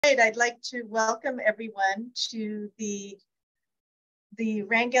I'd like to welcome everyone to the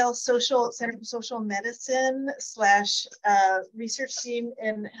Rangel Center for Social Medicine / research team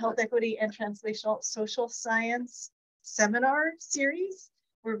in health equity and translational social science seminar series.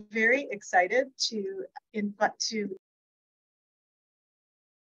 We're very excited to invite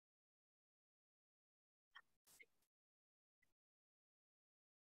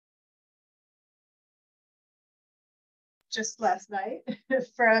just last night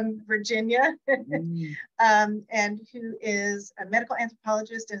from Virginia, and who is a medical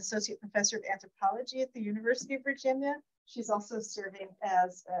anthropologist and associate professor of anthropology at the University of Virginia. She's also serving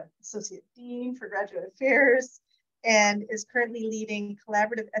as associate dean for graduate affairs and is currently leading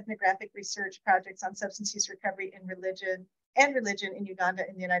collaborative ethnographic research projects on substance use recovery and religion in Uganda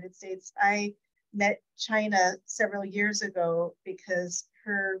in the United States. I met China several years ago because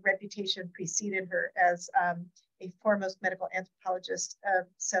her reputation preceded her as a foremost medical anthropologist of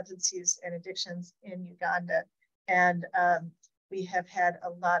substance use and addictions in Uganda. And we have had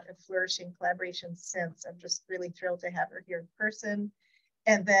a lot of flourishing collaborations since. I'm just really thrilled to have her here in person.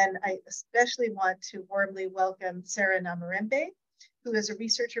 And then I especially want to warmly welcome Sarah Namarembe, who is a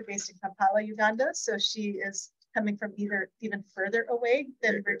researcher based in Kampala, Uganda. So she is coming from even further away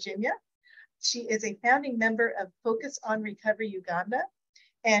than Virginia. She is a founding member of Focus on Recovery Uganda,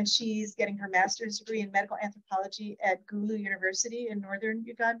 and she's getting her master's degree in medical anthropology at Gulu University in northern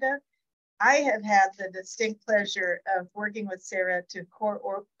Uganda. I have had the distinct pleasure of working with Sarah to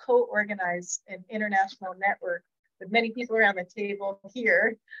co-organize an international network with many people around the table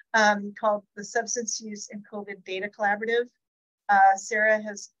here called the Substance Use and COVID Data Collaborative. Sarah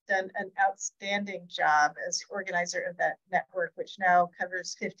has done an outstanding job as organizer of that network, which now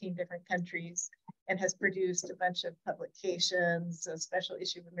covers 15 different countries and has produced a bunch of publications, a special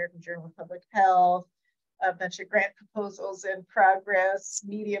issue of American Journal of Public Health, a bunch of grant proposals in progress,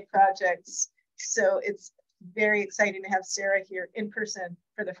 media projects. So it's very exciting to have Sarah here in person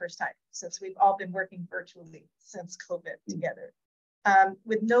for the first time, since we've all been working virtually since COVID together.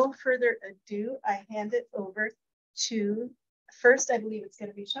 With no further ado, I hand it over to, first I believe it's going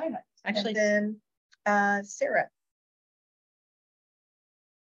to be China, actually, and then Sarah.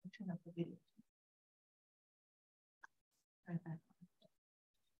 I'll turn up the video.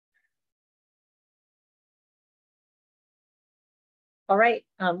 All right,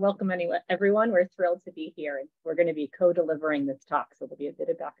 welcome everyone. We're thrilled to be here. We're going to be co-delivering this talk, so there'll be a bit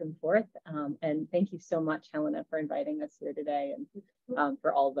of back and forth. And thank you so much, Helena, for inviting us here today and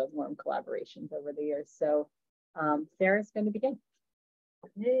for all the warm collaborations over the years. So Sarah's going to begin.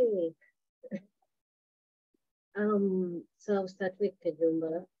 Hey. So I'll start with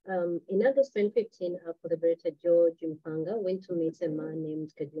Kajumba. In August 2015, our collaborator George Mpanga went to meet a man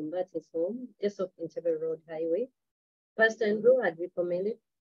named Kajumba at his home, just off Entebbe Road Highway. Pastor Andrew had recommended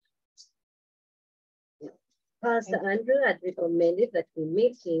that we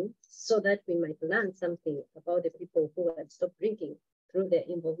meet him so that we might learn something about the people who had stopped drinking through their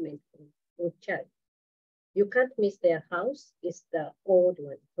involvement with church. You Can't Miss Their House is the old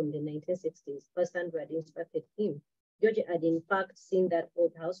one from the 1960s. Pastor Andrew had instructed him. George had in fact seen that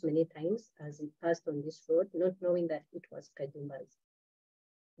old house many times as he passed on this road, not knowing that it was Kajumba's.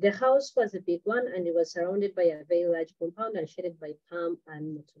 The house was a big one, and it was surrounded by a very large compound and shaded by palm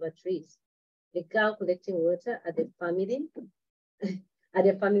and motuba trees. The girl collecting water at the family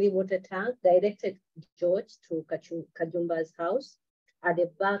water tank directed George to Kajumba's house at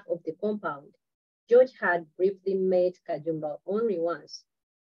the back of the compound. George had briefly met Kajumba only once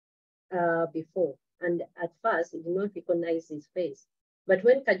before, and at first he did not recognize his face. But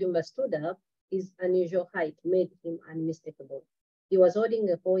when Kajumba stood up, his unusual height made him unmistakable. He was holding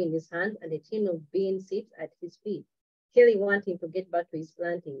a hoe in his hand and a tin of bean seeds at his feet, clearly wanting to get back to his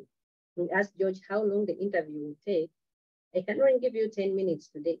planting. He asked George how long the interview would take. I can only give you 10 minutes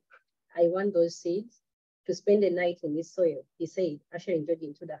today. I want those seeds to spend the night in this soil, he said, ushering George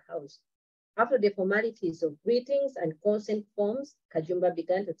into the house. After the formalities of greetings and consent forms, Kajumba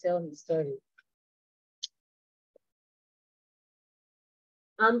began to tell his story.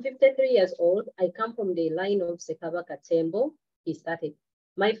 I'm 53 years old. I come from the line of Sekaba Katembo, he started.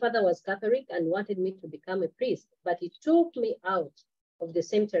 My father was Catholic and wanted me to become a priest, but he took me out of the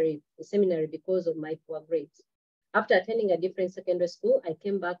seminary because of my poor grades. After attending a different secondary school, I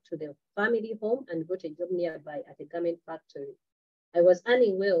came back to the family home and got a job nearby at a garment factory. I was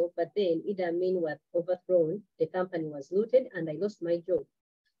earning well, but then Idi Amin was overthrown, the company was looted, and I lost my job.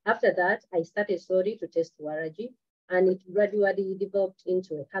 After that, I started slowly to taste waraji, and it gradually developed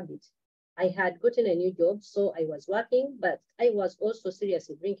into a habit. I had gotten a new job, so I was working, but I was also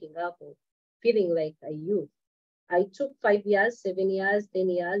seriously drinking alcohol, feeling like a youth. I took 5 years, 7 years, 10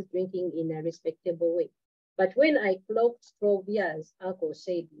 years drinking in a respectable way. But when I clocked 12 years, alcohol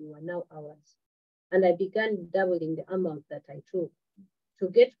said, you are now ours. And I began doubling the amount that I took. To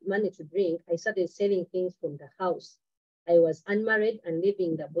get money to drink, I started selling things from the house. I was unmarried and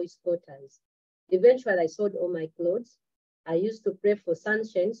living in the boys' quarters. Eventually, I sold all my clothes. I used to pray for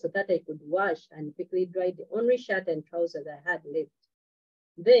sunshine so that I could wash and quickly dry the only shirt and trousers I had left.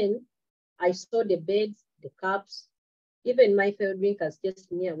 Then I saw the beds, the cups, even my fellow drinkers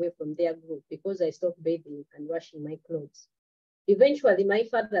just me away from their group because I stopped bathing and washing my clothes. Eventually, my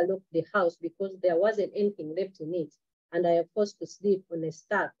father locked the house because there wasn't anything left in it, and I was forced to sleep on a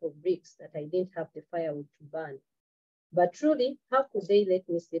stack of bricks that I didn't have the firewood to burn. But truly, how could they let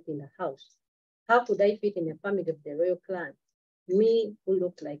me sleep in the house? How could I fit in a family of the royal clan? Me, who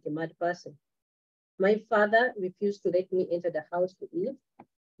looked like a mad person. My father refused to let me enter the house to eat.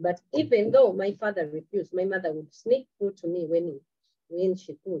 But even though my father refused, my mother would sneak food to me when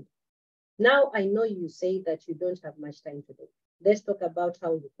she could. Now I know you say that you don't have much time today. Let's talk about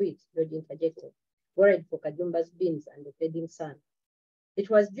how you quit, George interjected, worried for Kajumba's beans and the fading sun.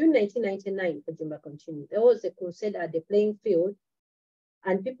 It was June 1999, Kajumba continued. There was a crusade at the playing field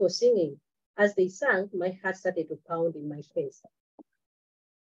and people singing. As they sang, my heart started to pound in my face.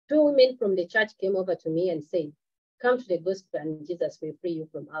 2 women from the church came over to me and said, come to the gospel and Jesus will free you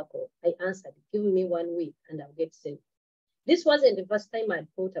from alcohol. I answered, give me 1 week and I'll get saved. This wasn't the first time I'd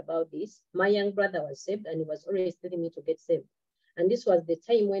thought about this. My young brother was saved and he was always telling me to get saved. And this was the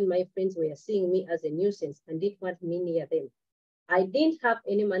time when my friends were seeing me as a nuisance and didn't want me near them. I didn't have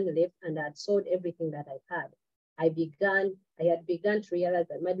any money left and I had sold everything that I had. I had begun to realize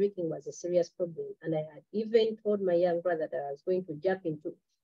that my drinking was a serious problem, and I had even told my young brother that I was going to jump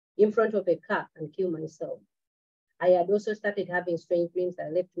in front of a car and kill myself. I had also started having strange dreams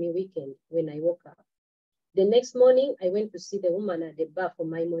that left me weakened when I woke up. The next morning, I went to see the woman at the bar for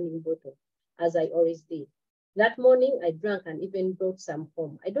my morning bottle, as I always did. That morning, I drank and even brought some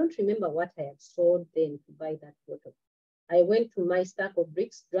home. I don't remember what I had sold then to buy that bottle. I went to my stack of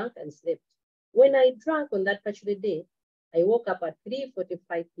bricks, drank and slept. When I drank on that particular day, I woke up at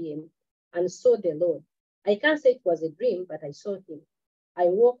 3:45 p.m. and saw the Lord. I can't say it was a dream, but I saw him. I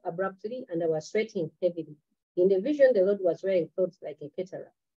woke abruptly and I was sweating heavily. In the vision, the Lord was wearing clothes like a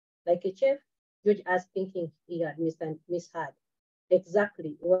caterer. Like a chef, George asked, thinking he had misheard.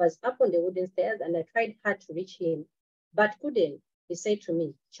 Exactly. He was up on the wooden stairs and I tried hard to reach him, but couldn't. He said to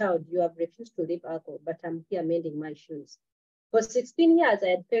me, child, you have refused to leave alcohol, but I'm here mending my shoes. For 16 years, I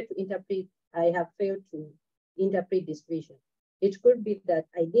have failed to interpret this vision. It could be that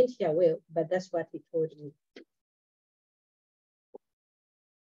I didn't hear well, but that's what he told me.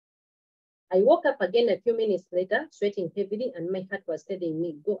 I woke up again a few minutes later, sweating heavily, and my heart was telling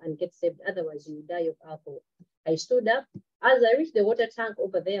me, go and get saved, otherwise you will die of alcohol. I stood up. As I reached the water tank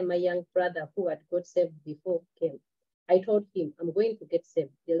over there, my young brother, who had got saved before, came. I told him, I'm going to get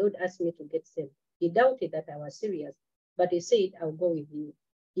saved. The Lord asked me to get saved. He doubted that I was serious, but he said, I'll go with you.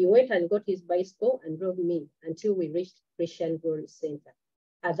 He went and got his bicycle and drove me until we reached Christian Glory Center.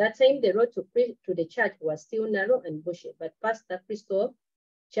 At that time, the road to the church was still narrow and bushy, but Pastor Christopher,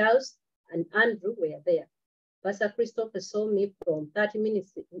 Charles, and Andrew were there. Pastor Christopher saw me from 30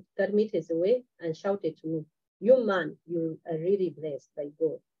 meters away and shouted to me, you man, you are really blessed by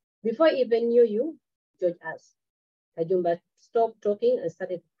God. Before I even knew you, George asked. Kajumba stopped talking and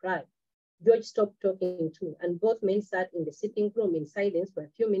started to cry. George stopped talking too, and both men sat in the sitting room in silence for a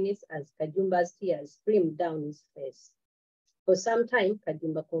few minutes as Kajumba's tears streamed down his face. For some time,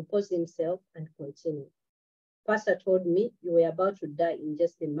 Kajumba composed himself and continued. Pastor told me you were about to die in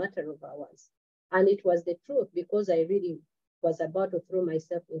just a matter of hours. And it was the truth because I really was about to throw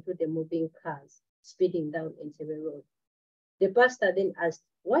myself into the moving cars, speeding down Entebbe Road. The pastor then asked,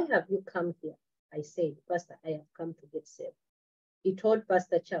 why have you come here? I said, Pastor, I have come to get saved. He told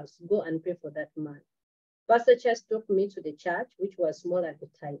Pastor Charles, go and pray for that man. Pastor Charles took me to the church, which was small at the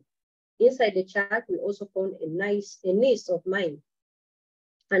time. Inside the church, we also found a niece of mine,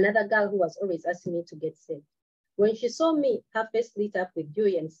 another girl who was always asking me to get saved. When she saw me, her face lit up with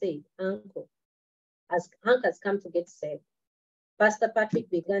joy and said, Uncle, Hank has come to get saved. Pastor Patrick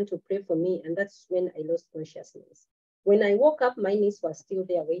began to pray for me, and that's when I lost consciousness. When I woke up, my niece was still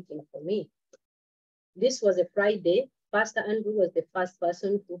there waiting for me. This was a Friday. Pastor Andrew was the first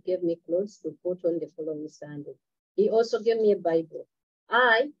person who gave me clothes to put on the following Sunday. He also gave me a Bible.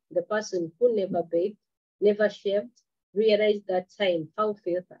 I, the person who never bathed, never shaved, realized that time how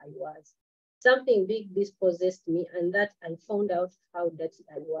filthy I was. Something big dispossessed me, and that I found out how dirty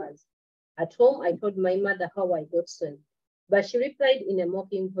I was. At home, I told my mother how I got saved, but she replied in a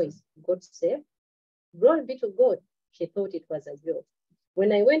mocking voice, got saved? Glory be to God, she thought it was a joke.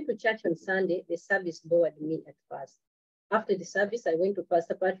 When I went to church on Sunday, the service bored me at first. After the service, I went to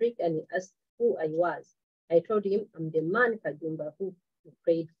Pastor Patrick and he asked who I was. I told him I'm the man Kajumba who you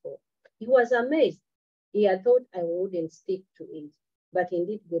prayed for. He was amazed. He had thought I wouldn't stick to it, but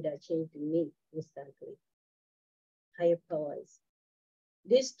indeed God had changed me instantly. Higher powers.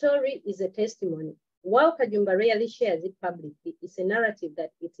 This story is a testimony. While Kajumba rarely shares it publicly, it's a narrative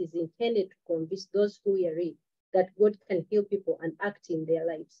that it is intended to convince those who hear it that God can heal people and act in their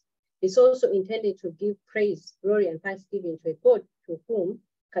lives. It's also intended to give praise, glory, and thanksgiving to a God to whom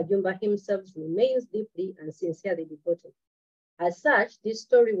Kajumba himself remains deeply and sincerely devoted. As such, this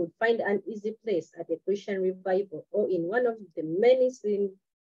story would find an easy place at a Christian revival or in one of the many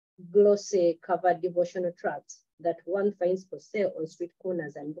glossy-covered devotional tracts that one finds for sale on street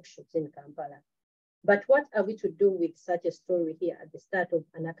corners and bookshops in Kampala. But what are we to do with such a story here at the start of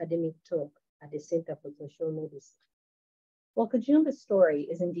an academic talk at the Center for Social Medicine? Well, Kajumba's story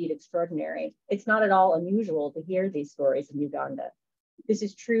is indeed extraordinary. It's not at all unusual to hear these stories in Uganda. This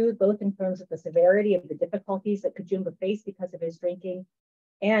is true both in terms of the severity of the difficulties that Kajumba faced because of his drinking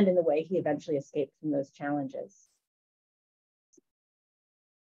and in the way he eventually escaped from those challenges.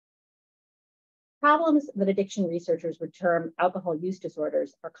 Problems that addiction researchers would term alcohol use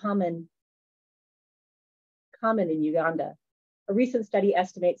disorders are common in Uganda. A recent study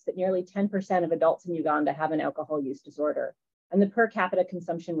estimates that nearly 10% of adults in Uganda have an alcohol use disorder, and the per capita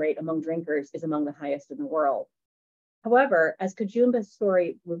consumption rate among drinkers is among the highest in the world. However, as Kajumba's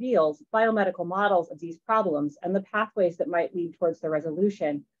story reveals, biomedical models of these problems and the pathways that might lead towards their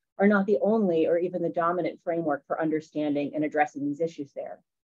resolution are not the only or even the dominant framework for understanding and addressing these issues there.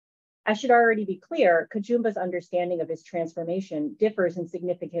 As should already be clear, Kajumba's understanding of his transformation differs in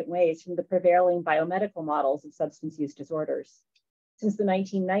significant ways from the prevailing biomedical models of substance use disorders. Since the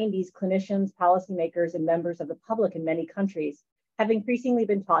 1990s, clinicians, policymakers, and members of the public in many countries have increasingly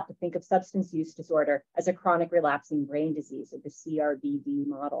been taught to think of substance use disorder as a chronic relapsing brain disease, or the CRBD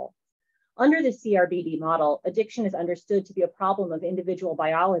model. Under the CRBD model, addiction is understood to be a problem of individual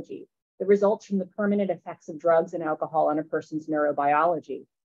biology that results from the permanent effects of drugs and alcohol on a person's neurobiology.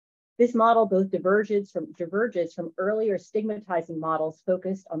 This model both diverges from earlier stigmatizing models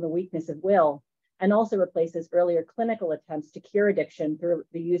focused on the weakness of will and also replaces earlier clinical attempts to cure addiction through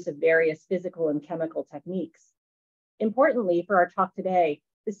the use of various physical and chemical techniques. Importantly, for our talk today,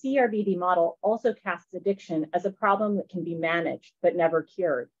 the CRBD model also casts addiction as a problem that can be managed but never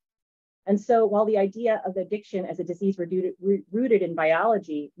cured. And so while the idea of addiction as a disease rooted in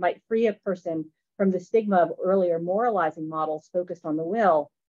biology might free a person from the stigma of earlier moralizing models focused on the will,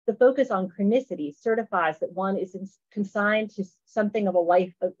 the focus on chronicity certifies that one is consigned to something of a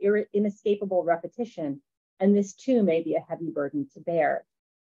life of inescapable repetition, and this too may be a heavy burden to bear.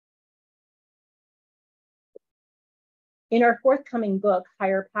 In our forthcoming book,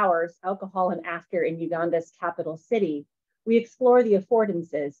 Higher Powers, Alcohol and After in Uganda's Capital City, we explore the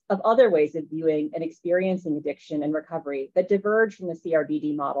affordances of other ways of viewing and experiencing addiction and recovery that diverge from the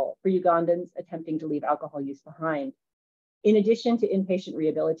CRBD model for Ugandans attempting to leave alcohol use behind. In addition to inpatient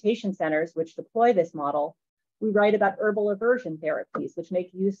rehabilitation centers, which deploy this model, we write about herbal aversion therapies, which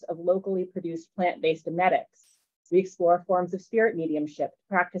make use of locally produced plant-based emetics. We explore forms of spirit mediumship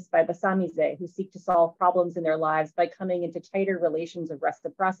practiced by Basamize, who seek to solve problems in their lives by coming into tighter relations of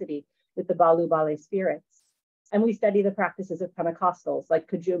reciprocity with the balubaale spirits. And we study the practices of Pentecostals like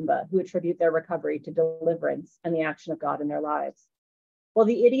Kajumba, who attribute their recovery to deliverance and the action of God in their lives. While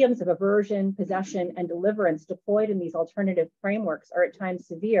the idioms of aversion, possession, and deliverance deployed in these alternative frameworks are at times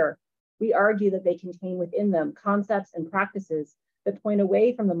severe, we argue that they contain within them concepts and practices that point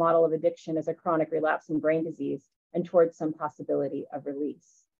away from the model of addiction as a chronic relapsing brain disease and towards some possibility of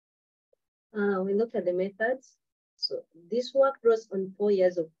release. We look at the methods. So this work draws on 4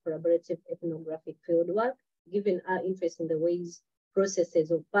 years of collaborative ethnographic fieldwork, given our interest in the ways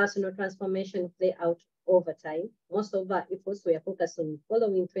processes of personal transformation play out over time. Most of our efforts were focused on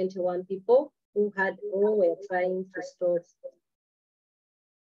following 21 people who had or were trying to stop.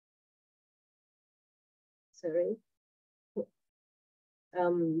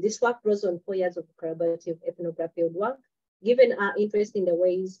 This work draws on 4 years of collaborative ethnography work. Given our interest in the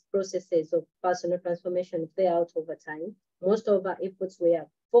ways processes of personal transformation play out over time, most of our efforts were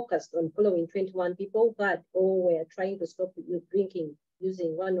focused on following 21 people who had or were trying to stop drinking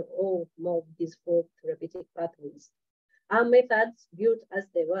using one or more of these 4 therapeutic pathways. Our methods, built as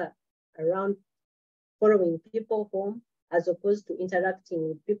they were around following people home, as opposed to interacting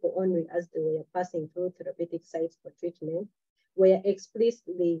with people only as they were passing through therapeutic sites for treatment, were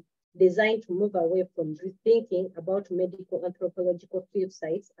explicitly designed to move away from thinking about medical anthropological field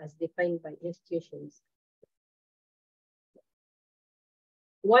sites as defined by institutions.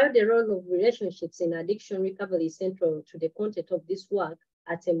 While the role of relationships in addiction recovery is central to the content of this work,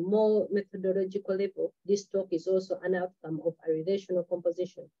 at a more methodological level, this talk is also an outcome of a relational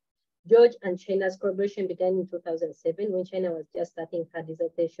composition. George and China's collaboration began in 2007 when China was just starting her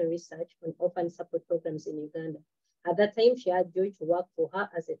dissertation research on orphan support programs in Uganda. At that time, she had George to work for her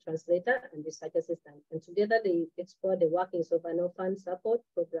as a translator and research assistant, and together they explored the workings of an orphan support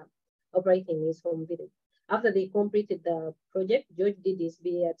program operating in his home village. After they completed the project, George did his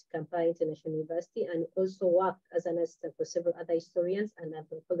BA at Kampala International University and also worked as an assistant for several other historians and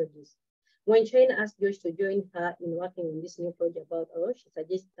anthropologists. When China asked George to join her in working on this new project about Oro, she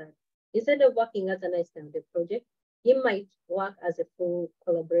suggested that instead of working as an assistant on the project, he might work as a full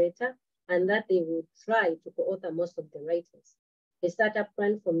collaborator and that they would try to co-author most of the writings. A startup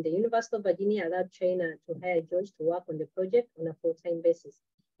grant from the University of Virginia allowed China to hire George to work on the project on a full-time basis.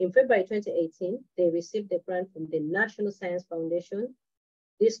 In February 2018, they received a grant from the National Science Foundation.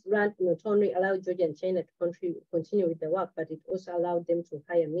 This grant not only allowed George and China to continue with the work, but it also allowed them to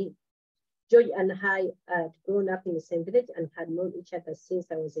hire me. George and I had grown up in the same village and had known each other since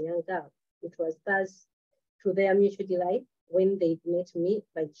I was a young girl. It was thus to their mutual delight when they met me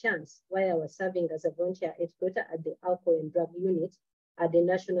by chance while I was serving as a volunteer educator at the alcohol and drug unit at the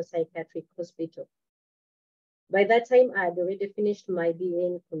National Psychiatric Hospital. By that time, I had already finished my BA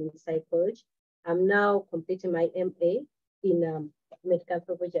in community psychology. I'm now completing my MA in medical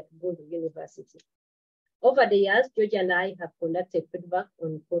anthropology at Uganda University. Over the years, George and I have conducted fieldwork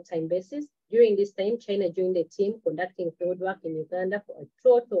on a full-time basis. During this time, China joined the team conducting fieldwork in Uganda for a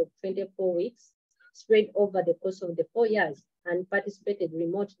total of 24 weeks, spread over the course of the 4 years, and participated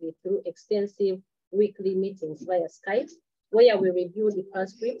remotely through extensive weekly meetings via Skype, where we reviewed the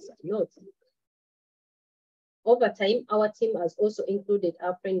transcripts and notes. Over time, our team has also included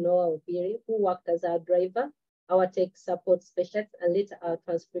our friend Noah Obiri, who worked as our driver, our tech support specialist, and later our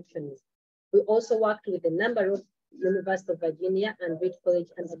transcriptionist. We also worked with a number of University of Virginia and Reed College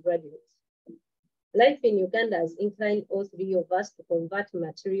undergraduates. Life in Uganda has inclined all three of us to convert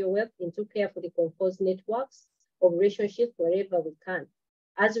material wealth into carefully composed networks of relationships wherever we can.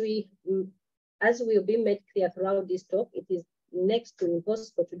 As will be made clear throughout this talk, it is next to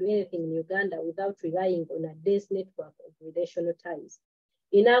impossible to do anything in Uganda without relying on a dense network of relational ties.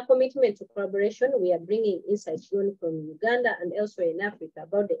 In our commitment to collaboration, we are bringing insights drawn from Uganda and elsewhere in Africa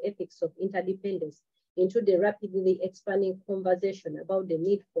about the ethics of interdependence into the rapidly expanding conversation about the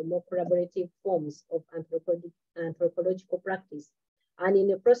need for more collaborative forms of anthropological practice, and in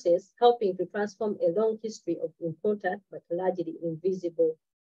the process, helping to transform a long history of important but largely invisible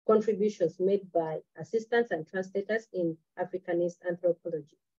contributions made by assistants and translators in Africanist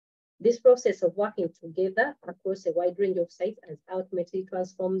anthropology. This process of working together across a wide range of sites has ultimately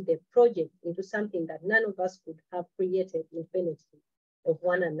transformed the project into something that none of us could have created independently of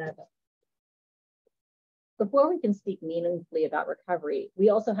one another. Before we can speak meaningfully about recovery, we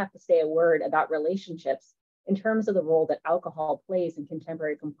also have to say a word about relationships in terms of the role that alcohol plays in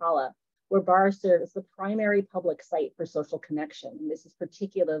contemporary Kampala, where bars serve as the primary public site for social connection. And this is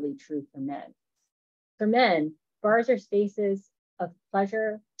particularly true for men. For men, bars are spaces of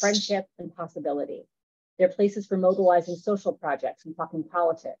pleasure, friendship, and possibility. They're places for mobilizing social projects and talking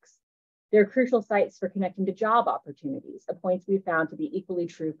politics. They're crucial sites for connecting to job opportunities, a point we found to be equally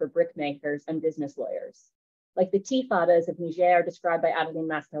true for brickmakers and business lawyers. Like the tifadas of Niger described by Adeline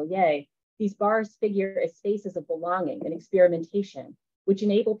Mastellier, these bars figure as spaces of belonging and experimentation, which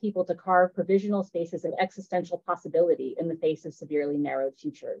enable people to carve provisional spaces of existential possibility in the face of severely narrowed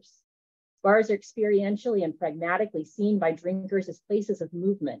futures. Bars are experientially and pragmatically seen by drinkers as places of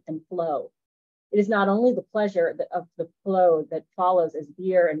movement and flow. It is not only the pleasure of the flow that follows as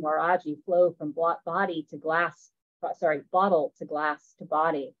beer and waraji flow from bottle to glass to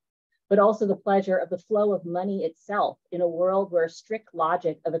body, but also the pleasure of the flow of money itself in a world where strict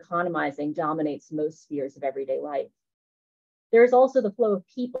logic of economizing dominates most spheres of everyday life. There is also the flow of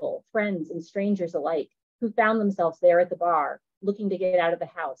people, friends and strangers alike, who found themselves there at the bar, looking to get out of the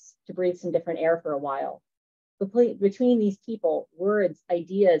house, to breathe some different air for a while. Between these people, words,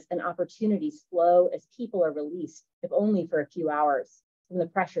 ideas, and opportunities flow as people are released, if only for a few hours, from the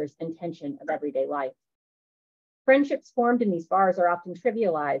pressures and tension of everyday life. Friendships formed in these bars are often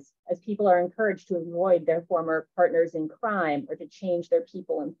trivialized, as people are encouraged to avoid their former partners in crime or to change their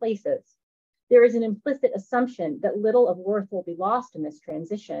people and places. There is an implicit assumption that little of worth will be lost in this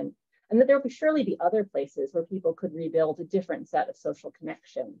transition, and that there will surely be other places where people could rebuild a different set of social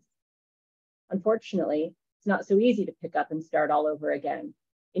connections. Unfortunately, it's not so easy to pick up and start all over again.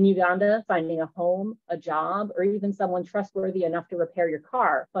 In Uganda, finding a home, a job, or even someone trustworthy enough to repair your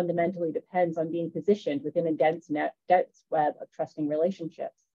car fundamentally depends on being positioned within a dense web of trusting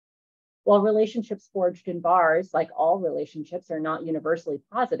relationships. While relationships forged in bars, like all relationships, are not universally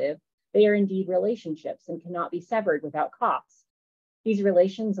positive, they are indeed relationships and cannot be severed without cost. These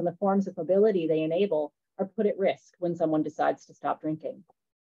relations and the forms of mobility they enable are put at risk when someone decides to stop drinking.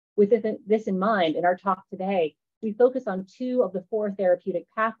 With this in mind, in our talk today, we focus on 2 of the 4 therapeutic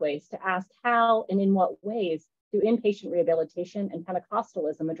pathways to ask how and in what ways do inpatient rehabilitation and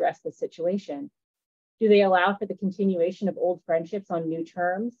Pentecostalism address this situation. Do they allow for the continuation of old friendships on new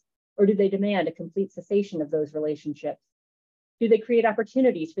terms, or do they demand a complete cessation of those relationships? Do they create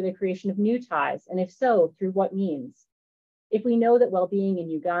opportunities for the creation of new ties, and if so, through what means? If we know that well-being in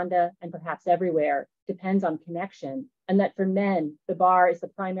Uganda and perhaps everywhere depends on connection, and that for men, the bar is the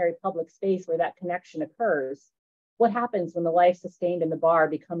primary public space where that connection occurs, what happens when the life sustained in the bar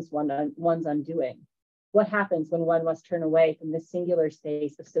becomes one's undoing? What happens when one must turn away from this singular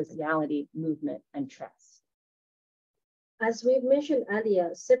space of sociality, movement, and trust? As we mentioned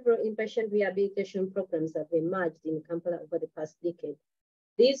earlier, several inpatient rehabilitation programs have emerged in Kampala over the past decade.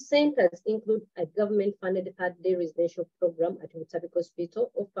 These centers include a government-funded third-day residential program at Mutabi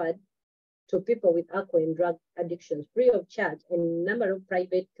Hospital offered to people with alcohol and drug addictions free of charge, and a number of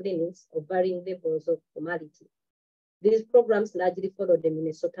private clinics of varying levels of formality. These programs largely follow the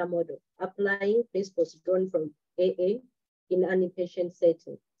Minnesota model, applying principles drawn from AA in an inpatient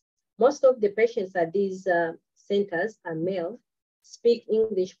setting. Most of the patients at these centers are male, speak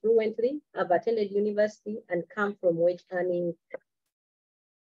English fluently, have attended university, and come from wage-earning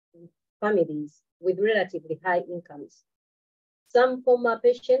families with relatively high incomes. Some former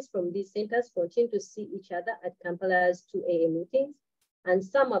patients from these centers continue to see each other at Kampala's 2 a.m. meetings, and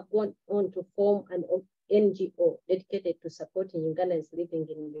some have gone on to form an NGO dedicated to supporting Ugandans living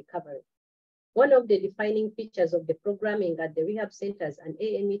in recovery. One of the defining features of the programming at the rehab centers and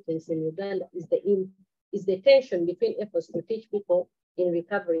AA meetings in Uganda is the tension between efforts to teach people in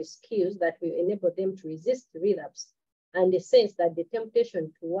recovery skills that will enable them to resist relapse, and the sense that the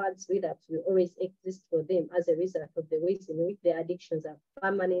temptation towards relapse will always exist for them as a result of the ways in which their addictions have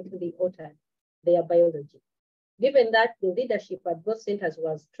permanently altered their biology. Given that the leadership at both centers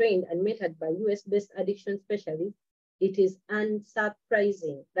was trained and mentored by US-based addiction specialists, it is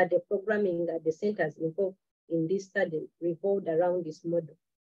unsurprising that the programming at the centers involved in this study revolved around this model.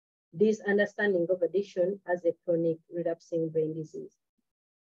 This understanding of addiction as a chronic relapsing brain disease.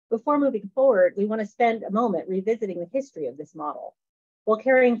 Before moving forward, we want to spend a moment revisiting the history of this model. While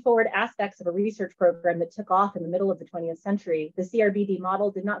carrying forward aspects of a research program that took off in the middle of the 20th century, the CRBD model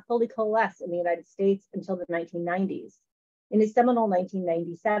did not fully coalesce in the United States until the 1990s. In his seminal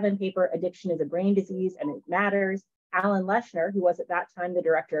 1997 paper, Addiction is a Brain Disease and It Matters, Alan Leshner, who was at that time the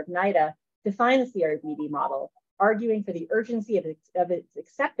director of NIDA, defined the CRBD model, arguing for the urgency of its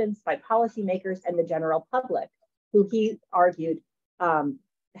acceptance by policymakers and the general public, who he argued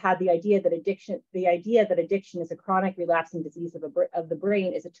had the idea that addiction is a chronic relapsing disease of the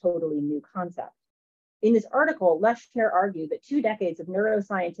brain is a totally new concept. In this article, Leshner argued that 2 decades of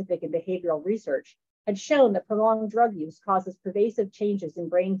neuroscientific and behavioral research had shown that prolonged drug use causes pervasive changes in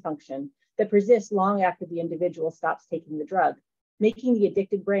brain function that persist long after the individual stops taking the drug, making the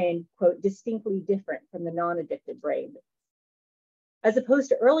addicted brain, quote, distinctly different from the non-addicted brain. As opposed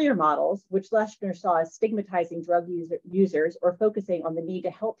to earlier models, which Leshner saw as stigmatizing drug users or focusing on the need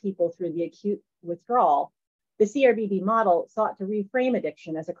to help people through the acute withdrawal, the CRBD model sought to reframe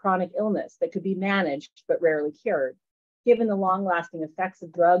addiction as a chronic illness that could be managed but rarely cured. Given the long-lasting effects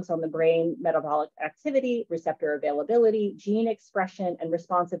of drugs on the brain, metabolic activity, receptor availability, gene expression, and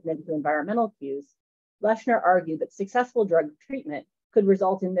responsiveness to environmental cues, Leshner argued that successful drug treatment could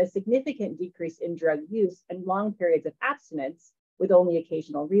result in a significant decrease in drug use and long periods of abstinence with only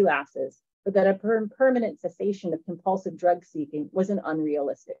occasional relapses, but that a permanent cessation of compulsive drug seeking was an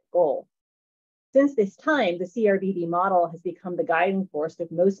unrealistic goal. Since this time, the CRBD model has become the guiding force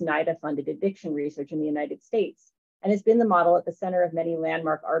of most NIDA-funded addiction research in the United States, and has been the model at the center of many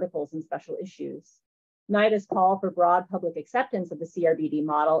landmark articles and special issues. NIDA's call for broad public acceptance of the CRBD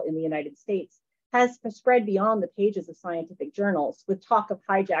model in the United States has spread beyond the pages of scientific journals, with talk of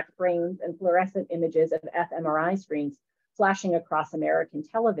hijacked brains and fluorescent images of fMRI screens flashing across American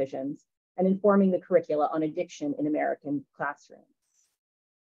televisions and informing the curricula on addiction in American classrooms.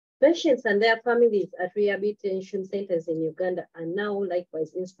 Patients and their families at rehabilitation centers in Uganda are now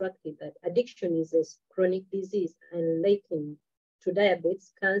likewise instructed that addiction is a chronic disease and likened to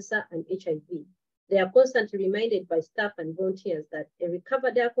diabetes, cancer, and HIV. They are constantly reminded by staff and volunteers that a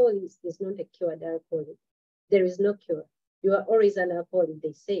recovered alcoholist is not a cured alcoholic. There is no cure. You are always an alcoholic,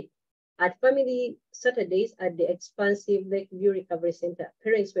 they say. At family Saturdays at the expansive Lakeview Recovery Center,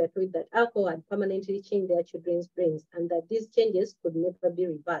 parents were told that alcohol had permanently changed their children's brains and that these changes could never be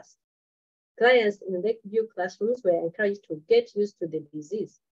reversed. Clients in Lakeview classrooms were encouraged to get used to the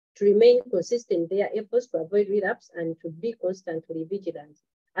disease, to remain consistent in their efforts to avoid relapse, and to be constantly vigilant.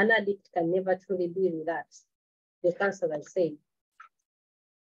 An addict can never truly be relaxed, the counselor said.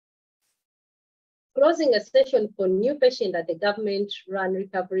 Closing a session for new patients at the government-run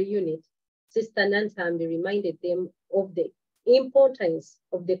recovery unit, Sister Nantambi reminded them of the importance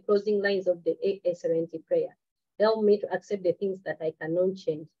of the closing lines of the AA Serenity prayer. Help me to accept the things that I cannot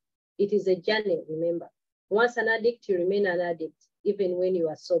change. It is a journey, remember. Once an addict, you remain an addict, even when you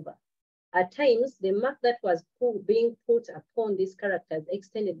are sober. At times, the mark that was being put upon these characters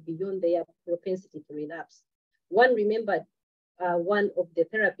extended beyond their propensity to relapse. One remembered one of the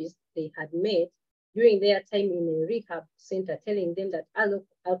therapists they had met during their time in a rehab center, telling them that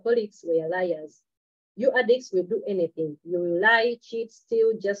alcoholics were liars. You addicts will do anything. You will lie, cheat,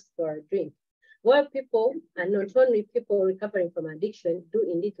 steal just for a drink. While people, and not only people recovering from addiction, do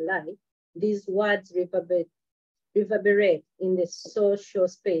indeed lie, these words reverberate in the social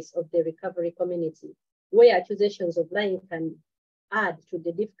space of the recovery community, where accusations of lying can add to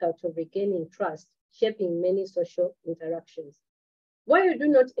the difficulty of regaining trust, shaping many social interactions. While we do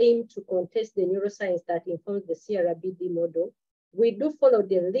not aim to contest the neuroscience that informs the CRBD model, we do follow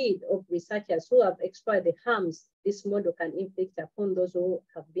the lead of researchers who have explored the harms this model can inflict upon those who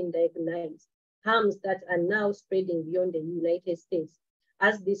have been diagnosed, harms that are now spreading beyond the United States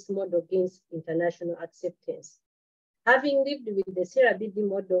as this model gains international acceptance. Having lived with the CRBD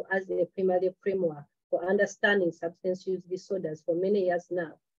model as a primary framework for understanding substance use disorders for many years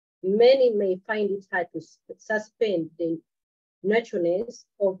now, many may find it hard to suspend the naturalness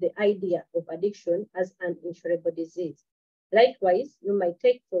of the idea of addiction as an incurable disease. Likewise, you might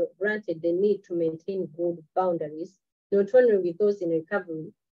take for granted the need to maintain good boundaries, not only with those in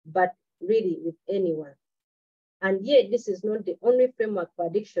recovery, but really with anyone. And yet, this is not the only framework for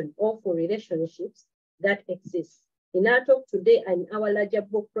addiction or for relationships that exists. In our talk today and our larger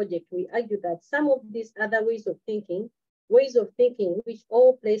book project, we argue that some of these other ways of thinking which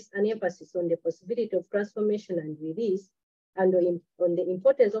all place an emphasis on the possibility of transformation and release, and on the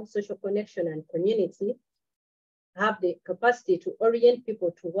importance of social connection and community, have the capacity to orient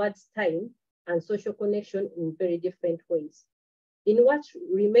people towards time and social connection in very different ways. In what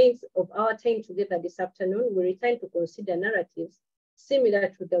remains of our time together this afternoon, we return to consider narratives similar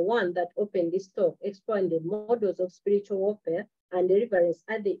to the one that opened this talk, exploring the models of spiritual warfare and deliverance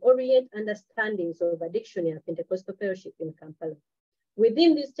as they orient understandings of addiction in a Pentecostal fellowship in Kampala.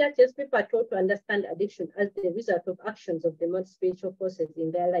 Within these churches, people are taught to understand addiction as the result of actions of the most spiritual forces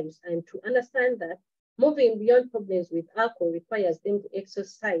in their lives, and to understand that moving beyond problems with alcohol requires them to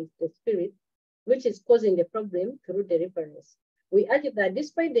exercise the spirit, which is causing the problem, through deliverance. We argue that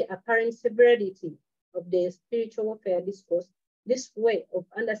despite the apparent severity of the spiritual warfare discourse, this way of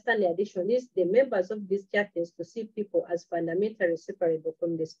understanding addiction leads the members of these churches to see people as fundamentally separable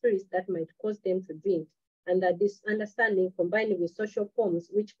from the spirits that might cause them to drink, and that this understanding, combined with social forms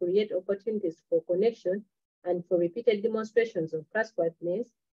which create opportunities for connection and for repeated demonstrations of trustworthiness,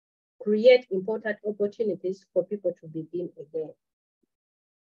 create important opportunities for people to begin again.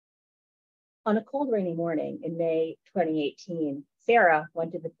 On a cold, rainy morning in May 2018, Sarah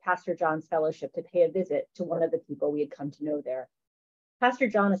went to the Pastor John's fellowship to pay a visit to one of the people we had come to know there. Pastor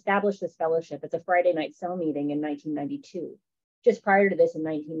John established this fellowship as a Friday night cell meeting in 1992. Just prior to this, in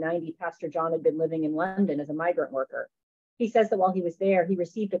 1990, Pastor John had been living in London as a migrant worker. He says that while he was there, he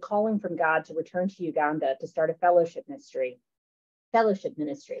received a calling from God to return to Uganda to start a fellowship ministry.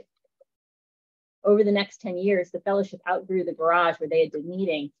 Over the next 10 years, the fellowship outgrew the garage where they had been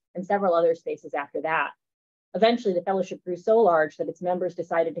meeting and several other spaces after that. Eventually, the fellowship grew so large that its members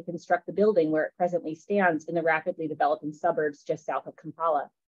decided to construct the building where it presently stands in the rapidly developing suburbs just south of Kampala.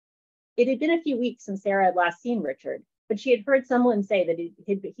 It had been a few weeks since Sarah had last seen Richard, but she had heard someone say that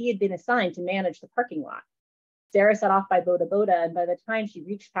he had been assigned to manage the parking lot. Sarah set off by boda boda, and by the time she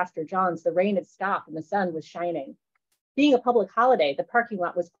reached Pastor John's, the rain had stopped and the sun was shining. Being a public holiday, the parking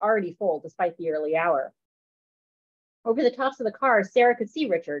lot was already full despite the early hour. Over the tops of the cars, Sarah could see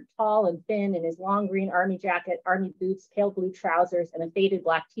Richard, tall and thin, in his long green army jacket, army boots, pale blue trousers, and a faded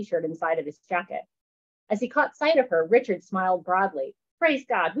black t-shirt inside of his jacket. As he caught sight of her, Richard smiled broadly. "Praise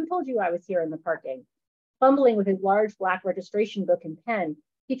God, who told you I was here in the parking?" Fumbling with his large black registration book and pen,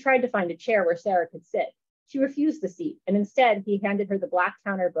 he tried to find a chair where Sarah could sit. She refused the seat, and instead he handed her the black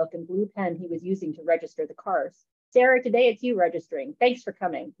counter book and blue pen he was using to register the cars. Sarah, today it's you registering. Thanks for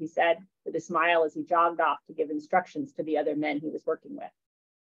coming, he said with a smile as he jogged off to give instructions to the other men he was working with.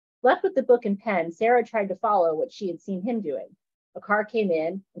 Left with the book and pen, Sarah tried to follow what she had seen him doing. A car came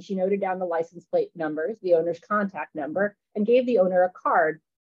in and she noted down the license plate numbers, the owner's contact number, and gave the owner a card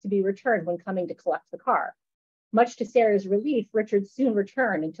to be returned when coming to collect the car. Much to Sarah's relief, Richard soon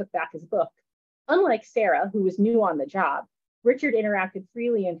returned and took back his book. Unlike Sarah, who was new on the job, Richard interacted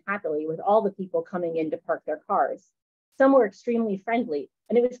freely and happily with all the people coming in to park their cars. Some were extremely friendly,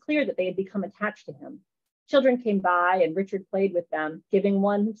 and it was clear that they had become attached to him. Children came by and Richard played with them, giving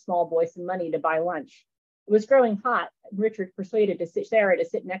one small boy some money to buy lunch. It was growing hot, and Richard persuaded Sarah to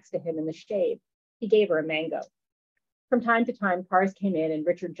sit next to him in the shade. He gave her a mango. From time to time, cars came in and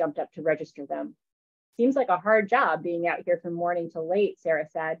Richard jumped up to register them. Seems like a hard job being out here from morning till late, Sarah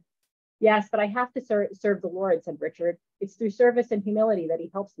said. Yes, but I have to serve the Lord, said Richard. It's through service and humility that he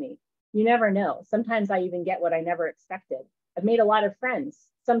helps me. You never know. Sometimes I even get what I never expected. I've made a lot of friends.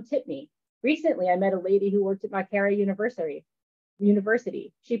 Some tip me. Recently, I met a lady who worked at Makerere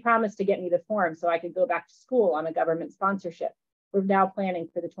University. She promised to get me the form so I could go back to school on a government sponsorship. We're now planning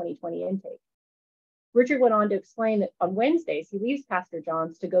for the 2020 intake. Richard went on to explain that on Wednesdays, he leaves Pastor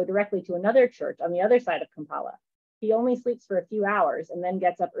John's to go directly to another church on the other side of Kampala. He only sleeps for a few hours and then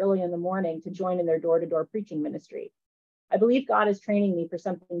gets up early in the morning to join in their door-to-door preaching ministry. I believe God is training me for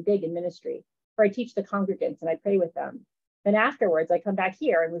something big in ministry, for I teach the congregants and I pray with them. Then afterwards, I come back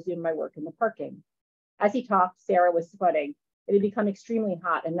here and resume my work in the parking. As he talked, Sarah was sweating. It had become extremely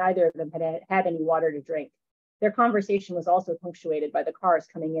hot and neither of them had any water to drink. Their conversation was also punctuated by the cars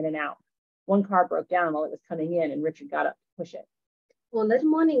coming in and out. One car broke down while it was coming in and Richard got up to push it. On that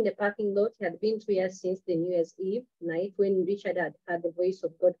morning, the parking lot had been 2 years since the New Year's Eve night when Richard had heard the voice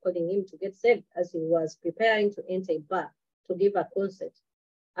of God calling him to get saved as he was preparing to enter a bar to give a concert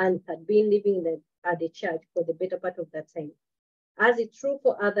and had been living at the church for the better part of that time. As it's true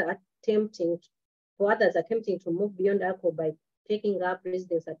for others attempting to move beyond alcohol by taking up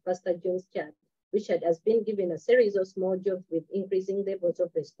residence at Pastor John's church, Richard has been given a series of small jobs with increasing levels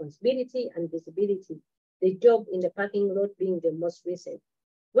of responsibility and visibility, the job in the parking lot being the most recent.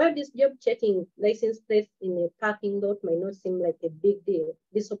 While this job checking license plates in a parking lot might not seem like a big deal,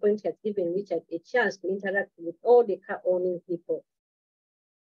 this appointment has given Richard a chance to interact with all the car-owning people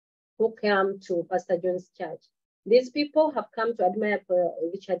who come to Pastor John's church. These people have come to admire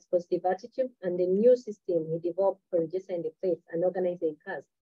Richard's positive attitude and the new system he developed for registering the plates and organizing cars.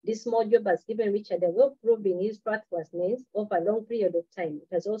 This small job has given Richard a way of proving his trustworthiness over a long period of time.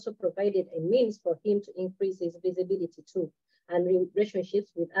 It has also provided a means for him to increase his visibility too, and relationships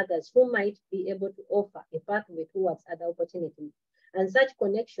with others who might be able to offer a pathway towards other opportunities. And such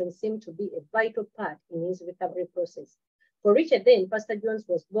connections seem to be a vital part in his recovery process. For Richard then, Pastor John's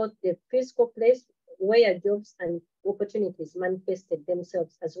was both the physical place where jobs and opportunities manifested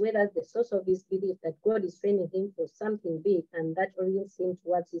themselves, as well as the source of his belief that God is training him for something big and that orients him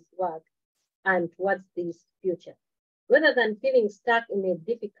towards his work and towards this future. Rather than feeling stuck in a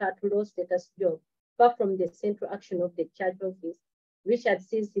difficult, low-status job, far from the central action of the church office, Richard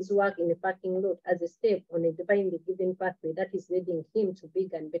sees his work in the parking lot as a step on a divinely given pathway that is leading him to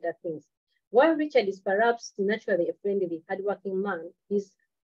bigger and better things. While Richard is perhaps naturally a friendly, hardworking man, he's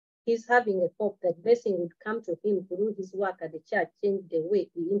having a hope that blessing would come to him through his work at the church, change the way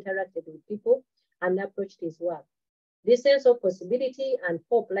he interacted with people and approached his work. This sense of possibility and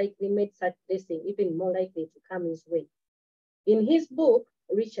hope likely made such blessing even more likely to come his way. In his book,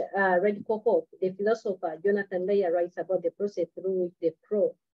 Radical Hope, the philosopher Jonathan Lear writes about the process through which the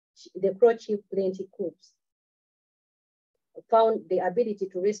Crow chief Plenty Coups found the ability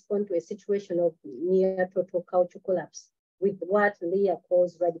to respond to a situation of near total cultural collapse with what Lear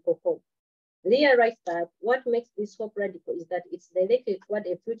calls radical hope. Lear writes that what makes this hope radical is that it's directed toward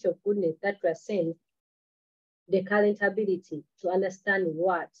a future of goodness that transcends the current ability to understand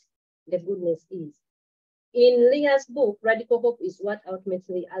what the goodness is. In Lear's book, Radical Hope is what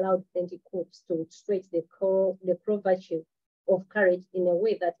ultimately allowed Plenty Coups to stretch the core virtue of courage in a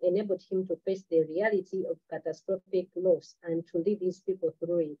way that enabled him to face the reality of catastrophic loss and to lead his people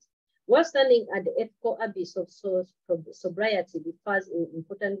through it. While standing at the ethical abyss of sobriety differs in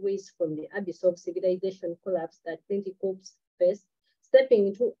important ways from the abyss of civilization collapse that Plenty Coups faced, stepping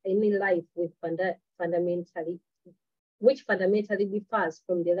into any life with which fundamentally differs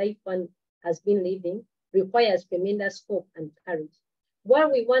from the life one has been living, requires tremendous hope and courage.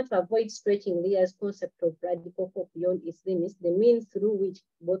 While we want to avoid stretching Lear's concept of radical hope beyond its limits, the means through which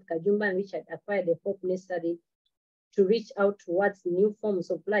both Kajumba and Richard acquired the hope necessary to reach out towards new forms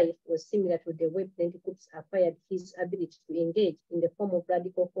of life was similar to the way Plenty Coups acquired his ability to engage in the form of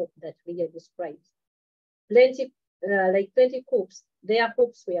radical hope that Lear describes. Plenty like 20 hopes. Their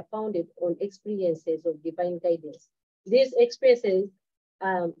hopes were founded on experiences of divine guidance. These experiences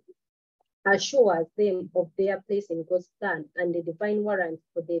assure them of their place in God's plan and the divine warrant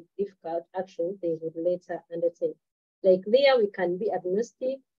for the difficult actions they would later undertake. Like there, we can be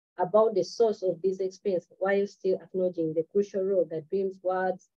agnostic about the source of this experience while still acknowledging the crucial role that dreams,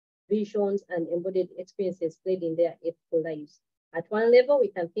 words, visions, and embodied experiences played in their earthly lives. At one level, we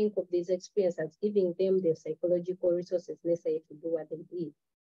can think of these experiences as giving them the psychological resources necessary to do what they did.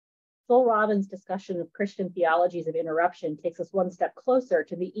 Phil Robbins' discussion of Christian theologies of interruption takes us one step closer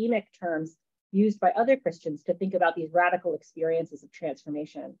to the emic terms used by other Christians to think about these radical experiences of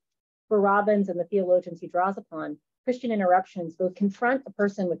transformation. For Robbins and the theologians he draws upon, Christian interruptions both confront a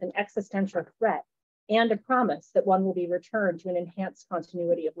person with an existential threat and a promise that one will be returned to an enhanced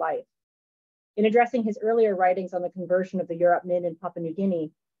continuity of life. In addressing his earlier writings on the conversion of the Europe Min in Papua New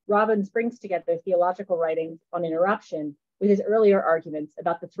Guinea, Robbins brings together theological writings on interruption with his earlier arguments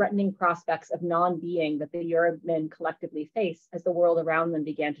about the threatening prospects of non-being that the Europe Min collectively face as the world around them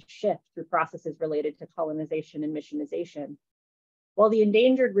began to shift through processes related to colonization and missionization. While the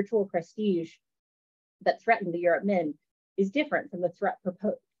endangered ritual prestige that threatened the Europe Min is different from the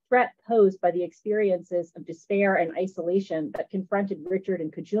threat posed by the experiences of despair and isolation that confronted Richard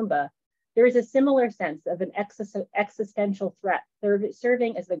and Kajumba, there is a similar sense of an existential threat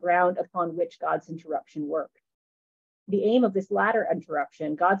serving as the ground upon which God's interruption worked. The aim of this latter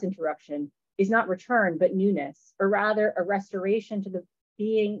interruption, God's interruption, is not return, but newness, or rather a restoration to the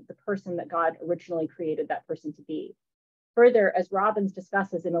being the person that God originally created that person to be. Further, as Robbins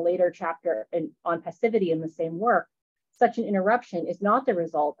discusses in a later chapter on passivity in the same work, such an interruption is not the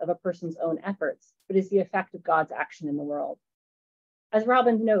result of a person's own efforts, but is the effect of God's action in the world. As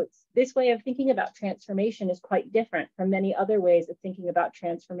Robbins notes, this way of thinking about transformation is quite different from many other ways of thinking about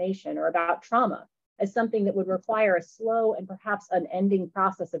transformation or about trauma as something that would require a slow and perhaps unending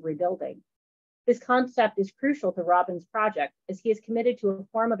process of rebuilding. This concept is crucial to Robbins' project as he is committed to a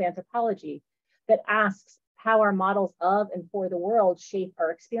form of anthropology that asks how our models of and for the world shape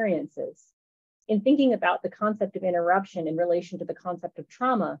our experiences. In thinking about the concept of interruption in relation to the concept of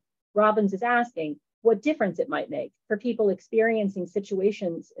trauma, Robbins is asking what difference it might make for people experiencing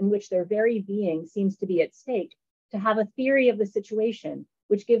situations in which their very being seems to be at stake to have a theory of the situation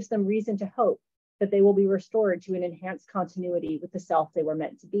which gives them reason to hope that they will be restored to an enhanced continuity with the self they were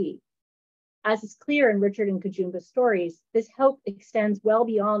meant to be. As is clear in Richard and Kajumba's stories, this hope extends well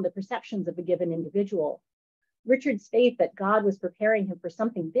beyond the perceptions of a given individual. Richard's faith that God was preparing him for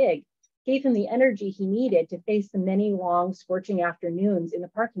something big gave him the energy he needed to face the many long, scorching afternoons in the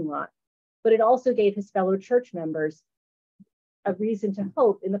parking lot, but it also gave his fellow church members a reason to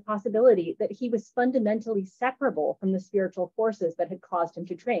hope in the possibility that he was fundamentally separable from the spiritual forces that had caused him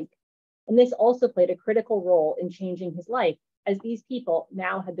to drink. And this also played a critical role in changing his life, as these people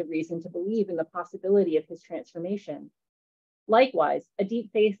now had the reason to believe in the possibility of his transformation. Likewise, a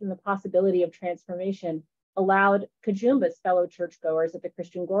deep faith in the possibility of transformation allowed Kajumba's fellow churchgoers at the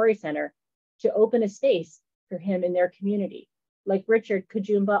Christian Glory Center to open a space for him in their community. Like Richard,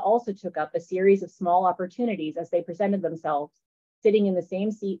 Kajumba also took up a series of small opportunities as they presented themselves, sitting in the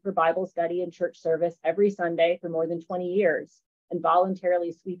same seat for Bible study and church service every Sunday for more than 20 years, and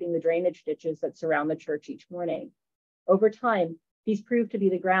voluntarily sweeping the drainage ditches that surround the church each morning. Over time, these proved to be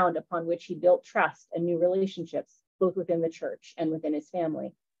the ground upon which he built trust and new relationships, both within the church and within his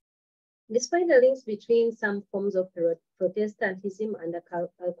family. Despite the links between some forms of Protestantism and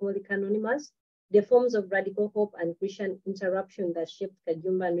Alcoholics Anonymous, the forms of radical hope and Christian interruption that shaped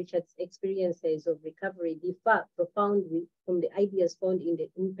Kajumba and Richard's experiences of recovery differ profoundly from the ideas found in the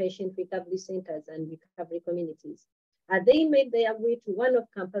inpatient recovery centers and recovery communities. As they made their way to one of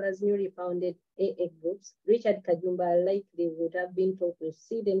Kampala's newly founded AA groups, Richard Kajumba likely would have been taught to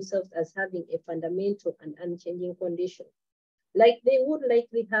see themselves as having a fundamental and unchanging condition. Like they would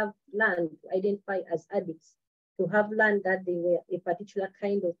likely have learned to identify as addicts, to have learned that they were a particular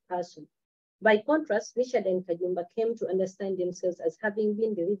kind of person. By contrast, Richard and Kajumba came to understand themselves as having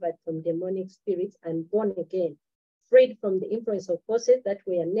been delivered from demonic spirits and born again, freed from the influence of forces that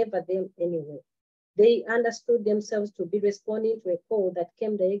were never them anyway. They understood themselves to be responding to a call that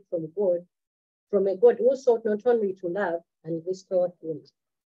came direct from a God who sought not only to love and restore him.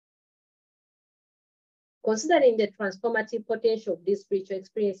 Considering the transformative potential of these spiritual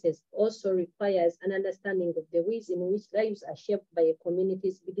experiences also requires an understanding of the ways in which lives are shaped by a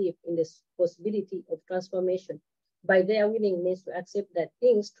community's belief in the possibility of transformation, by their willingness to accept that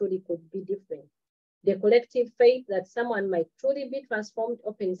things truly could be different. The collective faith that someone might truly be transformed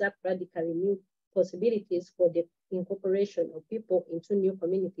opens up radically new possibilities for the incorporation of people into new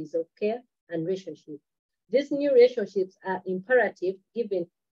communities of care and relationship. These new relationships are imperative given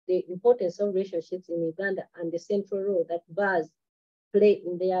the importance of relationships in Uganda and the central role that bars play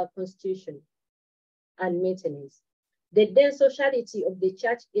in their constitution and maintenance. The dense sociality of the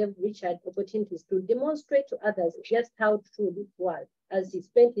church gave Richard opportunities to demonstrate to others just how true this was as he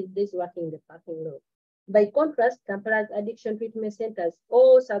spent his days working in the parking lot. By contrast, Kampala's addiction treatment centers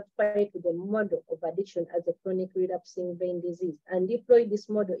all subscribe to the model of addiction as a chronic relapsing brain disease and deploy this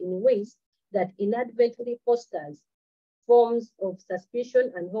model in ways that inadvertently fosters forms of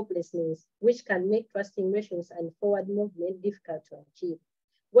suspicion and hopelessness, which can make trusting relations and forward movement difficult to achieve.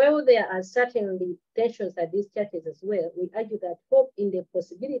 While there are certainly tensions at these churches as well, we argue that hope in the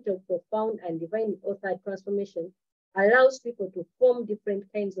possibility of profound and divinely authored transformation allows people to form different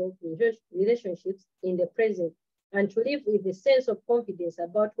kinds of relationships in the present and to live with a sense of confidence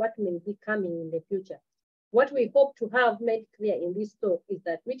about what may be coming in the future. What we hope to have made clear in this talk is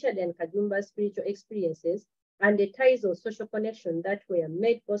that Richard and Kajumba's spiritual experiences and the ties of social connection that were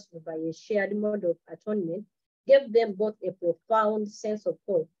made possible by a shared model of atonement gave them both a profound sense of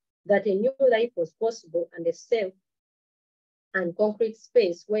hope that a new life was possible and a safe and concrete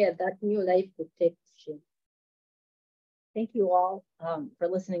space where that new life could take shape. Thank you all for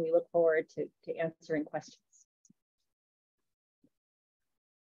listening. We look forward to answering questions.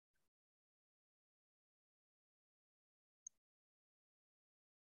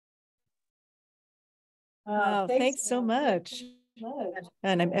 Wow, thanks so much.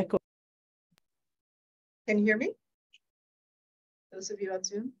 And I'm echoing. Can you hear me? Those of you on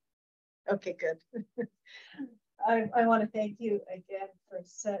Zoom? Okay, good. I want to thank you again for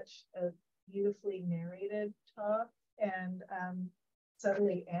such a beautifully narrated talk and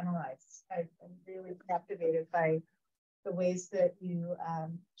subtly analyzed. I'm really captivated by the ways that you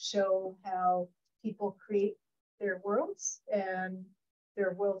show how people create their worlds and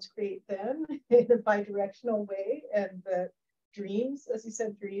their worlds create them in a bi-directional way, and the dreams, as you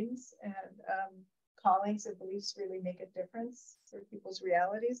said, dreams and callings and beliefs really make a difference for people's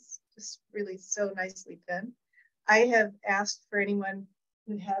realities. Just really so nicely done. I have asked for anyone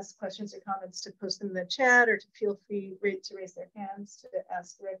who has questions or comments to post them in the chat or to feel free to raise their hands to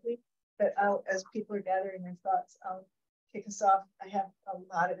ask directly. But as people are gathering their thoughts, I'll kick us off. I have a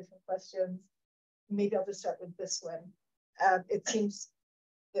lot of different questions. Maybe I'll just start with this one. It seems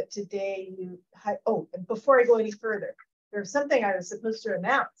that today and before I go any further, there's something I was supposed to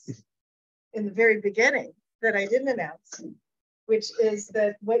announce in the very beginning that I didn't announce, which is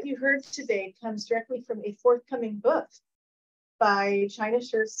that what you heard today comes directly from a forthcoming book by China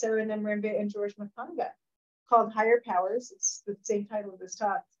Shirts, Sarah Nemrembe, and George Makanga called Higher Powers. It's the same title of this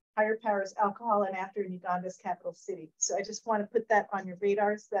talk, Higher Powers, Alcohol and After in Uganda's Capital City. So I just want to put that on your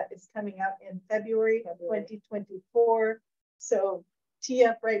radars. That is coming out in February 2024. So tee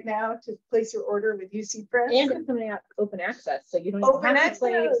up right now to place your order with UC Press. And it's coming out open access, so you don't even have to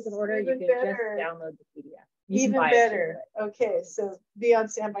place an order. You can just download the PDF. Even better. Okay, so be on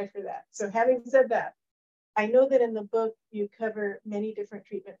standby for that. So having said that, I know that in the book you cover many different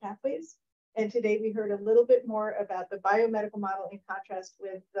treatment pathways, and today we heard a little bit more about the biomedical model in contrast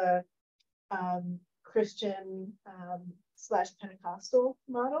with the Christian / Pentecostal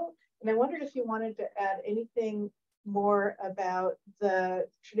model. And I wondered if you wanted to add anything more about the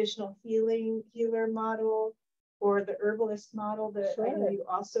traditional healer model or the herbalist model that I know you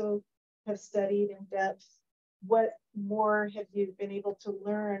also have studied in depth. What more have you been able to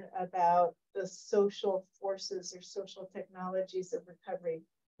learn about the social forces or social technologies of recovery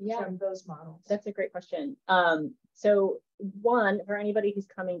from those models? That's a great question. So one, for anybody who's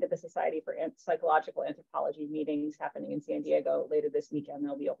coming to the Society for Psychological Anthropology meetings happening in San Diego later this weekend,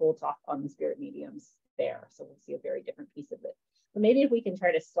 there'll be a whole talk on the spirit mediums there. So we'll see a very different piece of it. But maybe if we can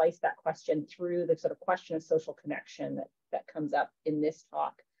try to slice that question through the sort of question of social connection that comes up in this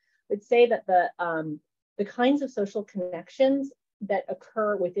talk, I would say that the kinds of social connections that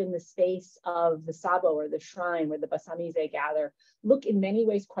occur within the space of the Sabo or the shrine where the Basamize gather look in many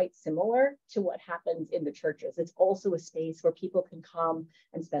ways quite similar to what happens in the churches. It's also a space where people can come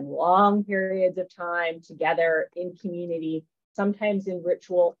and spend long periods of time together in community, sometimes in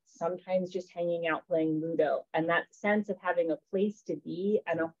ritual, sometimes just hanging out playing Ludo. And that sense of having a place to be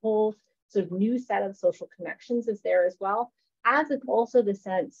and a whole sort of new set of social connections is there as well, as it's also the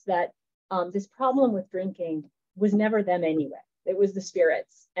sense that this problem with drinking was never them anyway. It was the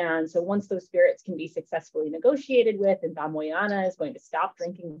spirits. And so once those spirits can be successfully negotiated with, and Bamoyana is going to stop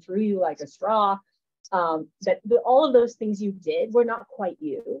drinking through you like a straw, that all of those things you did were not quite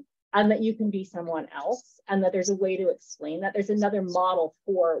you, and that you can be someone else, and that there's a way to explain that. There's another model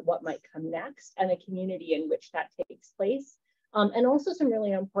for what might come next and a community in which that takes place. And also some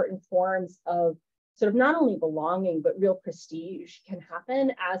really important forms of sort of not only belonging, but real prestige can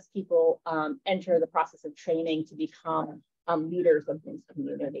happen as people enter the process of training to become leaders of these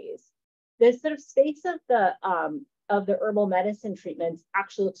communities. This sort of space of the herbal medicine treatments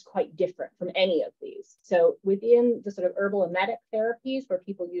actually looks quite different from any of these. So within the sort of herbal emetic therapies, where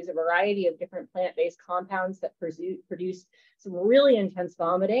people use a variety of different plant-based compounds that produce some really intense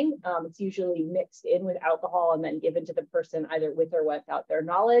vomiting, it's usually mixed in with alcohol and then given to the person either with or without their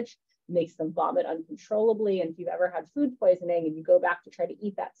knowledge, makes them vomit uncontrollably. And if you've ever had food poisoning and you go back to try to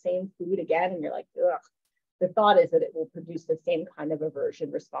eat that same food again and you're like, ugh, the thought is that it will produce the same kind of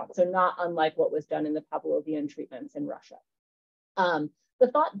aversion response. So not unlike what was done in the Pavlovian treatments in Russia. The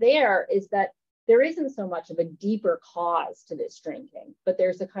thought there is that there isn't so much of a deeper cause to this drinking, but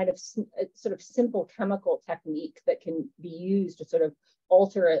there's a kind of sort of simple chemical technique that can be used to sort of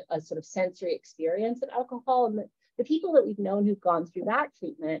alter a sort of sensory experience of alcohol. And the people that we've known who've gone through that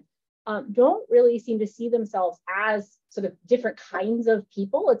treatment don't really seem to see themselves as sort of different kinds of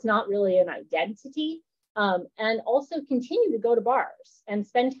people. It's not really an identity. And also continue to go to bars and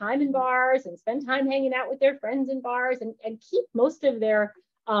spend time in bars and spend time hanging out with their friends in bars and keep most of their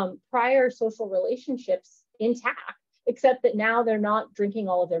prior social relationships intact, except that now they're not drinking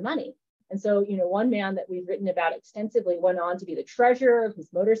all of their money. And so, you know, one man that we've written about extensively went on to be the treasurer of his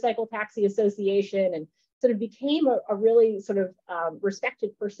motorcycle taxi association and sort of became a really sort of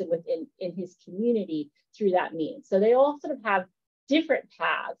respected person within his community through that means. So they all sort of have different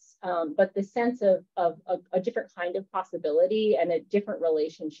paths, but the sense of a different kind of possibility and a different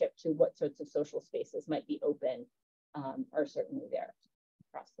relationship to what sorts of social spaces might be open are certainly there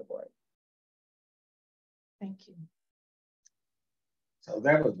across the board. Thank you. So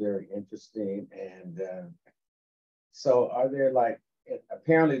that was very interesting. And so are there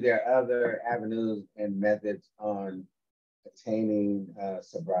apparently there are other avenues and methods on attaining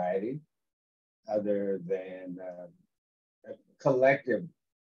sobriety other than collective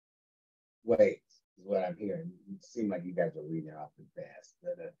ways is what I'm hearing. It seemed like you guys were reading off the fast,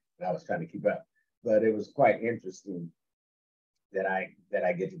 but and I was trying to keep up. But it was quite interesting that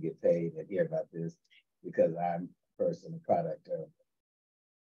I get to get paid and hear about this because I'm a person, a product of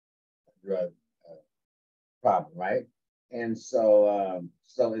a drug problem, right? And so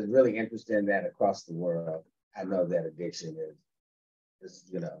so it's really interesting that across the world, I know that addiction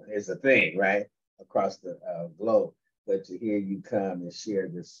is a thing, right? Across the globe. But to hear you come and share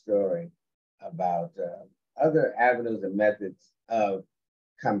this story about other avenues and methods of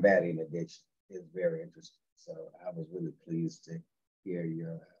combating addiction is very interesting. So I was really pleased to hear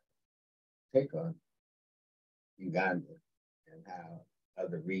your take on Uganda and how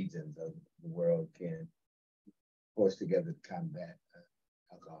other regions of the world can force together to combat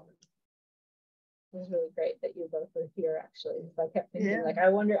alcoholism. It was really great that you both were here, actually. So I kept thinking, I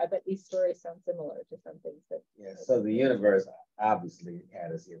wonder, I bet these stories sound similar to some things that. Yeah, so the universe obviously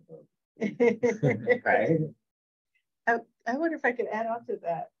had us here for right? I wonder if I could add on to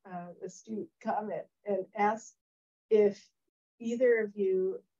that astute comment and ask if either of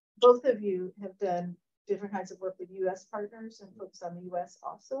you, both of you have done different kinds of work with US partners and focus on the US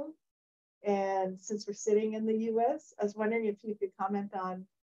also. And since we're sitting in the US, I was wondering if you could comment on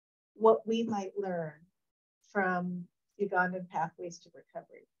what we might learn from Ugandan pathways to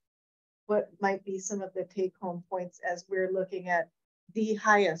recovery. What might be some of the take-home points as we're looking at the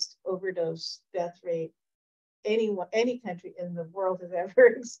highest overdose death rate any country in the world has ever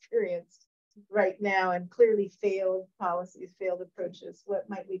experienced right now, and clearly failed policies, failed approaches. What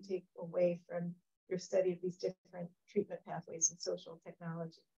might we take away from your study of these different treatment pathways and social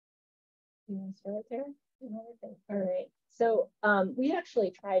technology? You want to start there? All right. So we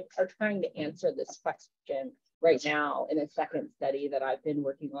actually are trying to answer this question right now in a second study that I've been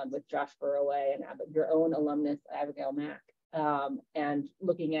working on with Josh Burroway and your own alumnus, Abigail Mack, and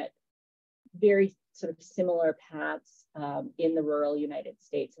looking at very sort of similar paths in the rural United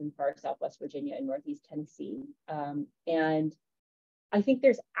States in far Southwest Virginia and Northeast Tennessee. And I think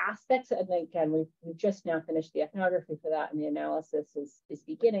there's aspects, and again, we've just now finished the ethnography for that, and the analysis is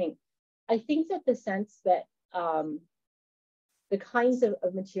beginning. I think that the sense that the kinds of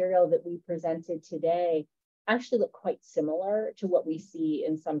material that we presented today actually look quite similar to what we see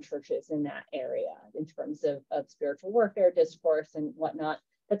in some churches in that area in terms of spiritual warfare discourse and whatnot.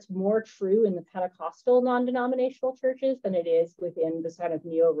 That's more true in the Pentecostal non-denominational churches than it is within the kind of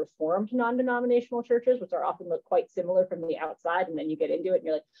neo-reformed non-denominational churches, which are often look quite similar from the outside. And then you get into it and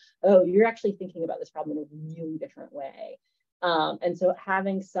you're like, oh, you're actually thinking about this problem in a really different way. And so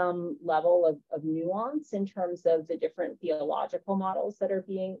having some level of nuance in terms of the different theological models that are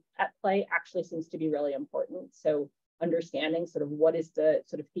being at play actually seems to be really important. So understanding sort of what is the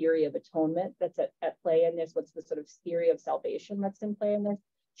sort of theory of atonement that's at play in this, what's the sort of theory of salvation that's in play in this,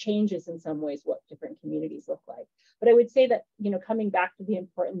 changes in some ways what different communities look like. But I would say that, coming back to the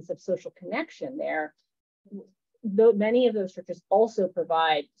importance of social connection there, though many of those churches also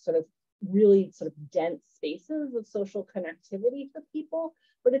provide sort of really sort of dense spaces of social connectivity for people,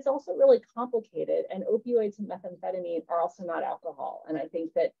 but it's also really complicated, and opioids and methamphetamine are also not alcohol. And I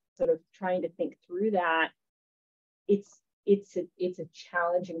think that sort of trying to think through that, it's a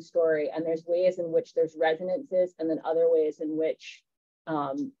challenging story, and there's ways in which there's resonances, and then other ways in which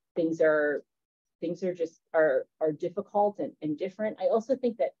things are just difficult and different. I also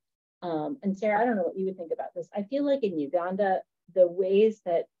think that, and Sarah, I don't know what you would think about this. I feel like in Uganda, the ways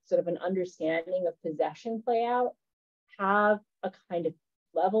that sort of an understanding of possession play out have a kind of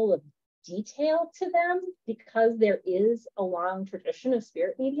level of detail to them because there is a long tradition of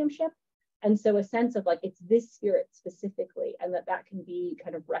spirit mediumship. And so a sense of like, it's this spirit specifically, and that can be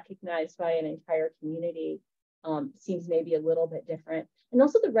kind of recognized by an entire community seems maybe a little bit different. And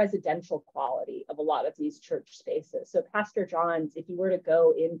also the residential quality of a lot of these church spaces. So Pastor John's, if you were to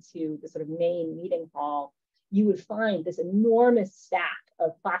go into the sort of main meeting hall, you would find this enormous stack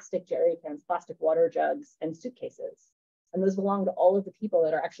of plastic jerry cans, plastic water jugs, and suitcases. And those belong to all of the people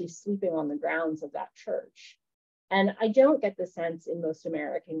that are actually sleeping on the grounds of that church. And I don't get the sense in most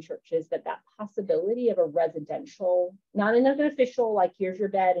American churches that possibility of a residential, not in an official, like here's your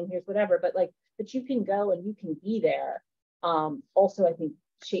bed and here's whatever, but like that you can go and you can be there, also I think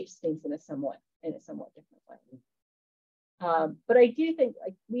shapes things in a somewhat different way. But I do think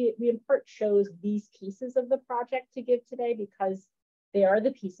like we in part chose these pieces of the project to give today because they are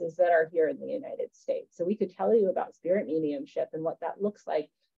the pieces that are here in the United States. So we could tell you about spirit mediumship and what that looks like,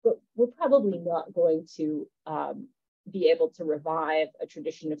 but we're probably not going to be able to revive a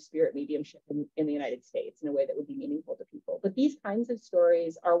tradition of spirit mediumship in the United States in a way that would be meaningful to people. But these kinds of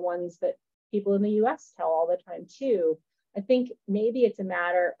stories are ones that people in the US tell all the time too. I think maybe it's a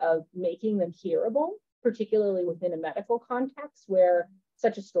matter of making them hearable, particularly within a medical context where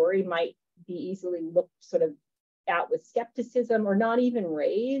such a story might be easily looked sort of at with skepticism or not even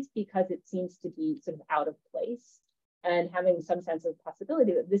raised because it seems to be sort of out of place, and having some sense of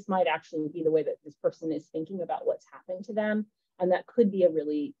possibility that this might actually be the way that this person is thinking about what's happened to them. And that could be a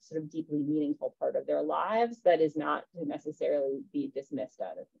really sort of deeply meaningful part of their lives that is not to necessarily be dismissed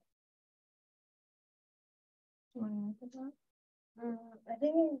out of it. I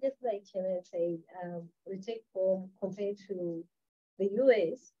think just like Jenna said, we take home compared to the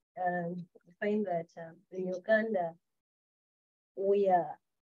US, and find that in Uganda, we are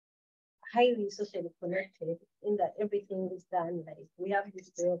highly socially connected in that everything is done like we have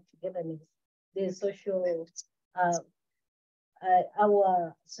this way of togetherness. The social,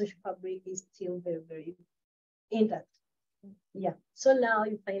 our social fabric is still very, very intact. Yeah. So now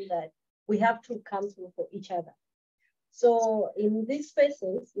you find that we have to come through for each other. So in these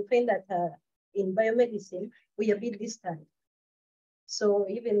spaces, you find that in biomedicine, we are a bit distant. So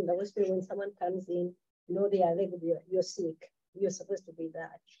even in the hospital, when someone comes in, they are like, you're sick, you're supposed to be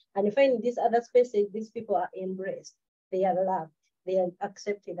that. And you find in these other spaces, these people are embraced, they are loved, they are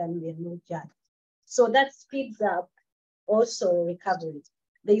accepted, and they are not judged. So that speeds up also recovery.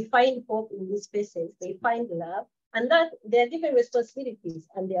 They find hope in these spaces, they find love, and that they are given responsibilities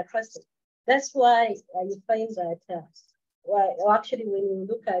and they are trusted. That's why you find that, actually, when you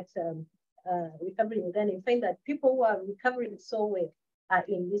look at recovery in Uganda, you find that people who are recovering so well are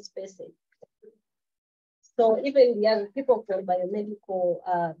in these spaces. So even the other people from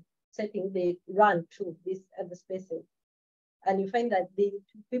biomedical setting, they run to these other spaces. And you find that the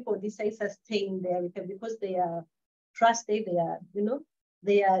people decide to stay in there because they are trusted,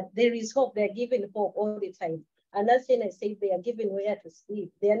 they are, there is hope, they're given hope all the time. And that's when I say they are given where to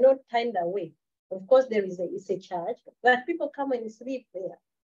sleep. They are not turned away. Of course, it's a charge, but people come and sleep there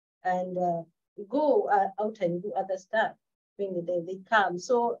and go out and do other stuff during the day. They come.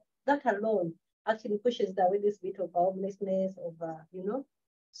 So that alone actually pushes away this bit of homelessness,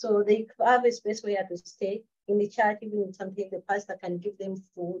 So they have a space where to stay. In the church, even something the pastor can give them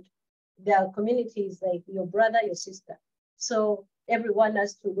food. Their community is like your brother, your sister. So everyone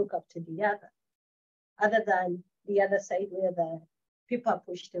has to look up to the other than the other side where the people are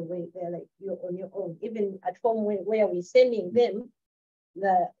pushed away. They're like, you're on your own. Even at home where we're sending them,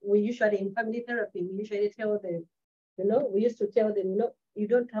 we usually in family therapy, we usually tell them, we used to tell them, you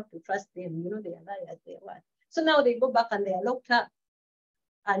don't have to trust them, they are liars, they are what. So now they go back and they are locked up.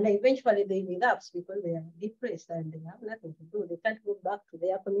 And eventually they relapse because they are depressed and they have nothing to do. They can't go back to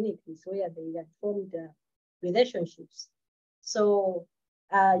their communities where they had formed relationships. So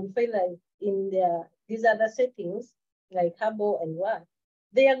you feel like in these other settings, like herbal and what,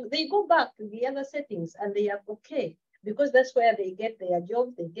 they go back to the other settings and they are okay, because that's where they get their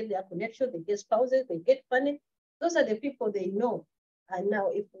jobs, they get their connection, they get spouses, they get money. Those are the people they know. And now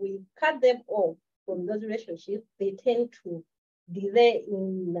if we cut them off from those relationships, they tend to delay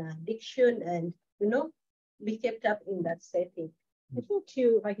in addiction and, be kept up in that setting. I think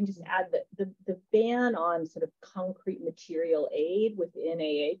too, if I can just add that the ban on sort of concrete material aid within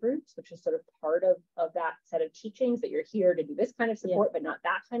AA groups, which is sort of part of that set of teachings, that you're here to do this kind of support, but not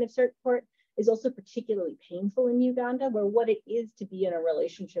that kind of support, is also particularly painful in Uganda, where what it is to be in a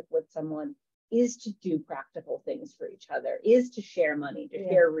relationship with someone is to do practical things for each other, is to share money, to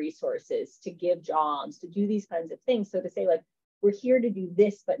share resources, to give jobs, to do these kinds of things. So to say, like, we're here to do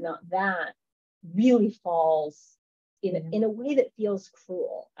this, but not that, really falls in a way that feels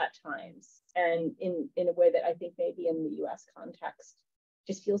cruel at times. And in a way that I think maybe in the US context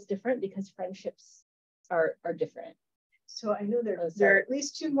just feels different, because friendships are different. So I know there are at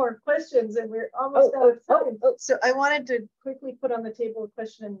least 2 more questions and we're almost out of time. So I wanted to quickly put on the table a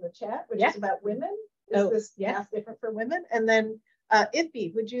question in the chat, which is about women. Is this math different for women? And then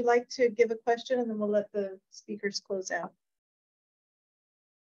Iffy, would you like to give a question, and then we'll let the speakers close out?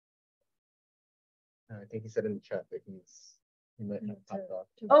 I think he said in the chat that he might have popped off.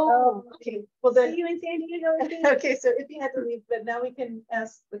 Oh, okay. Well then, see you in San Diego. okay, so if you had to leave, but now we can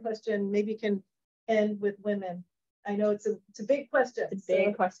ask the question. Maybe you can end with women. I know it's a big question. It's a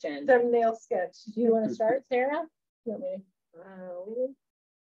big question. Thumbnail sketch. Do you want to start, Sarah? You want me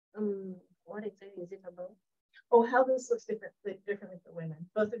to? What exactly is it about? Oh, how this looks differently for women.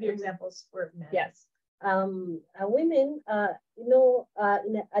 Both of your examples were men. Yes. Women,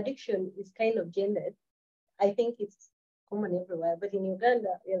 in addiction is kind of gendered. I think it's common everywhere, but in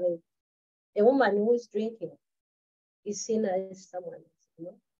Uganda, really, a woman who's drinking is seen as someone,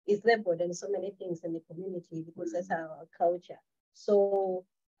 is labeled and so many things in the community, because that's our culture. So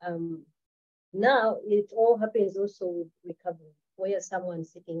now it all happens also with recovery, where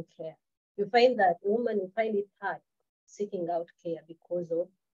someone's seeking care. You find that women will find it hard seeking out care because of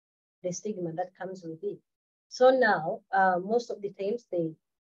the stigma that comes with it. So now, most of the times they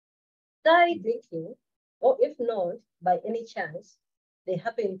die drinking, or if not, by any chance, they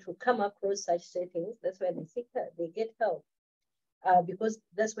happen to come across such settings. That's where they seek help, they get help, because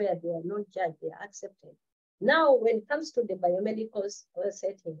that's where they are not judged, they are accepted. Now, when it comes to the biomedical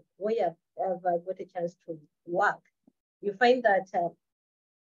setting, where I've got a chance to work, you find that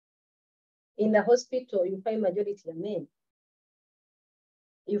in the hospital, you find majority of men.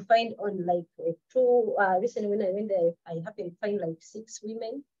 You find on like 2, recently when I went there, I happened to find like 6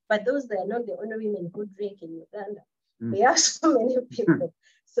 women, but those they are not the only women who drink in Uganda. There are so many people,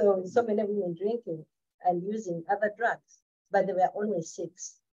 so many women drinking and using other drugs, but there were only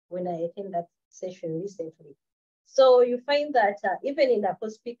 6 when I attended that session recently. So you find that even in the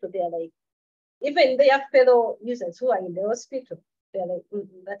hospital, they're like, even their fellow users who are in the hospital, they're like,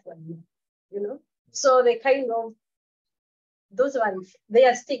 that one, So they kind of, those ones, they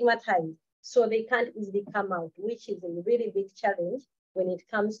are stigmatized, so they can't easily come out, which is a really big challenge when it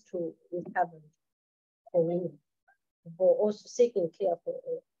comes to recovery for women, for also seeking care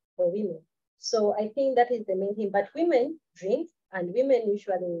for women. So I think that is the main thing. But women drink, and women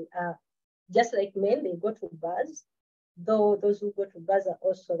usually, just like men, they go to bars, though those who go to bars are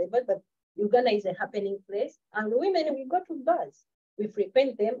also labeled, but Uganda is a happening place, and women, we go to bars, we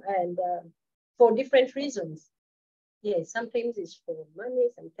frequent them, and for different reasons. Yes, sometimes it's for money,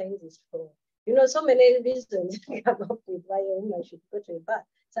 sometimes it's for, so many reasons come up with why a woman should go to a bar,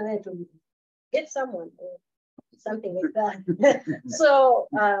 sometimes to get someone or something like that. So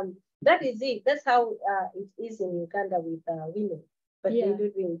that is it. That's how it is in Uganda with women. But they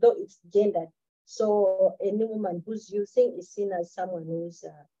do drink, though it's gendered. So any woman who's using is seen as someone who's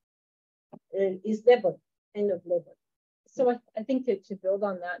is labeled, kind of labeled. So I think to build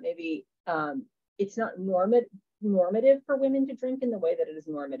on that, maybe it's not normative for women to drink in the way that it is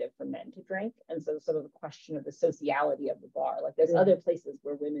normative for men to drink. And so sort of the question of the sociality of the bar, like there's other places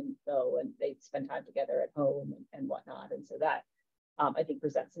where women go and they spend time together at home and whatnot. And so that I think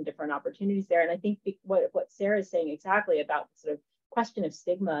presents some different opportunities there. And I think what Sarah is saying exactly about the sort of question of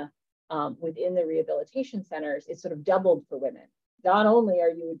stigma within the rehabilitation centers is sort of doubled for women. Not only are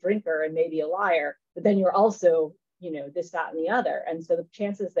you a drinker and maybe a liar, but then you're also, this, that, and the other. And so the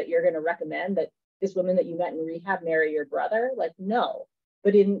chances that you're going to recommend that this woman that you met in rehab marry your brother, like, no.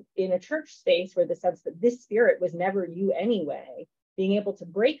 But in a church space where the sense that this spirit was never you anyway, being able to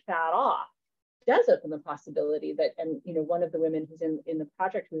break that off does open the possibility that, and one of the women who's in the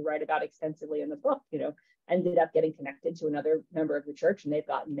project we write about extensively in the book, ended up getting connected to another member of the church, and they've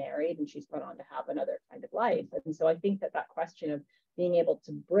gotten married, and she's gone on to have another kind of life. And so I think that question of being able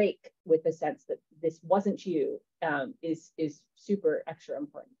to break with the sense that this wasn't you is super extra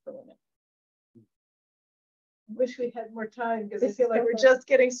important for women. I wish we had more time because I feel like we're just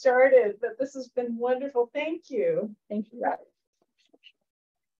getting started, but this has been wonderful. Thank you. Thank you.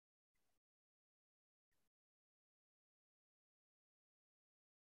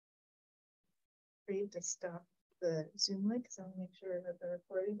 To stop the Zoom link, so I'll make sure that the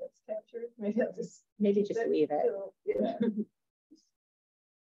recording gets captured. Maybe just leave it. Yeah.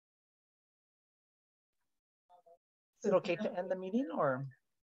 Is it okay to end the meeting, or?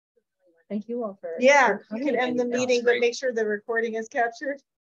 Thank you all for you can end the meeting, but make sure the recording is captured.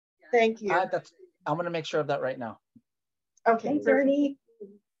 Thank you. I'm going to make sure of that right now. Okay. Thanks, Ernie.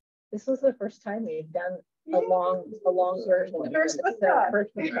 This was the first time we've done a long version. First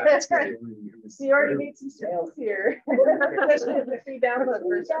So you already made some sales here. Free download.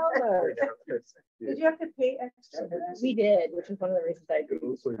 Did you have to pay extra for that? We did, which is one of the reasons I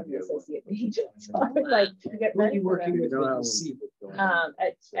do become the associate agent. So like to get ready for working with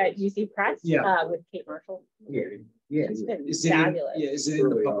at UC Press with Kate Marshall. Yeah. It's been fabulous. Is it in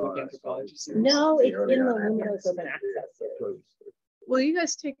the public anthropology series? No, it's in the Luminous Open Access series. Will you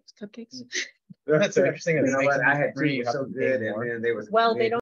guys take cupcakes? That's interesting. You know what? I had three so good, and then they was they don't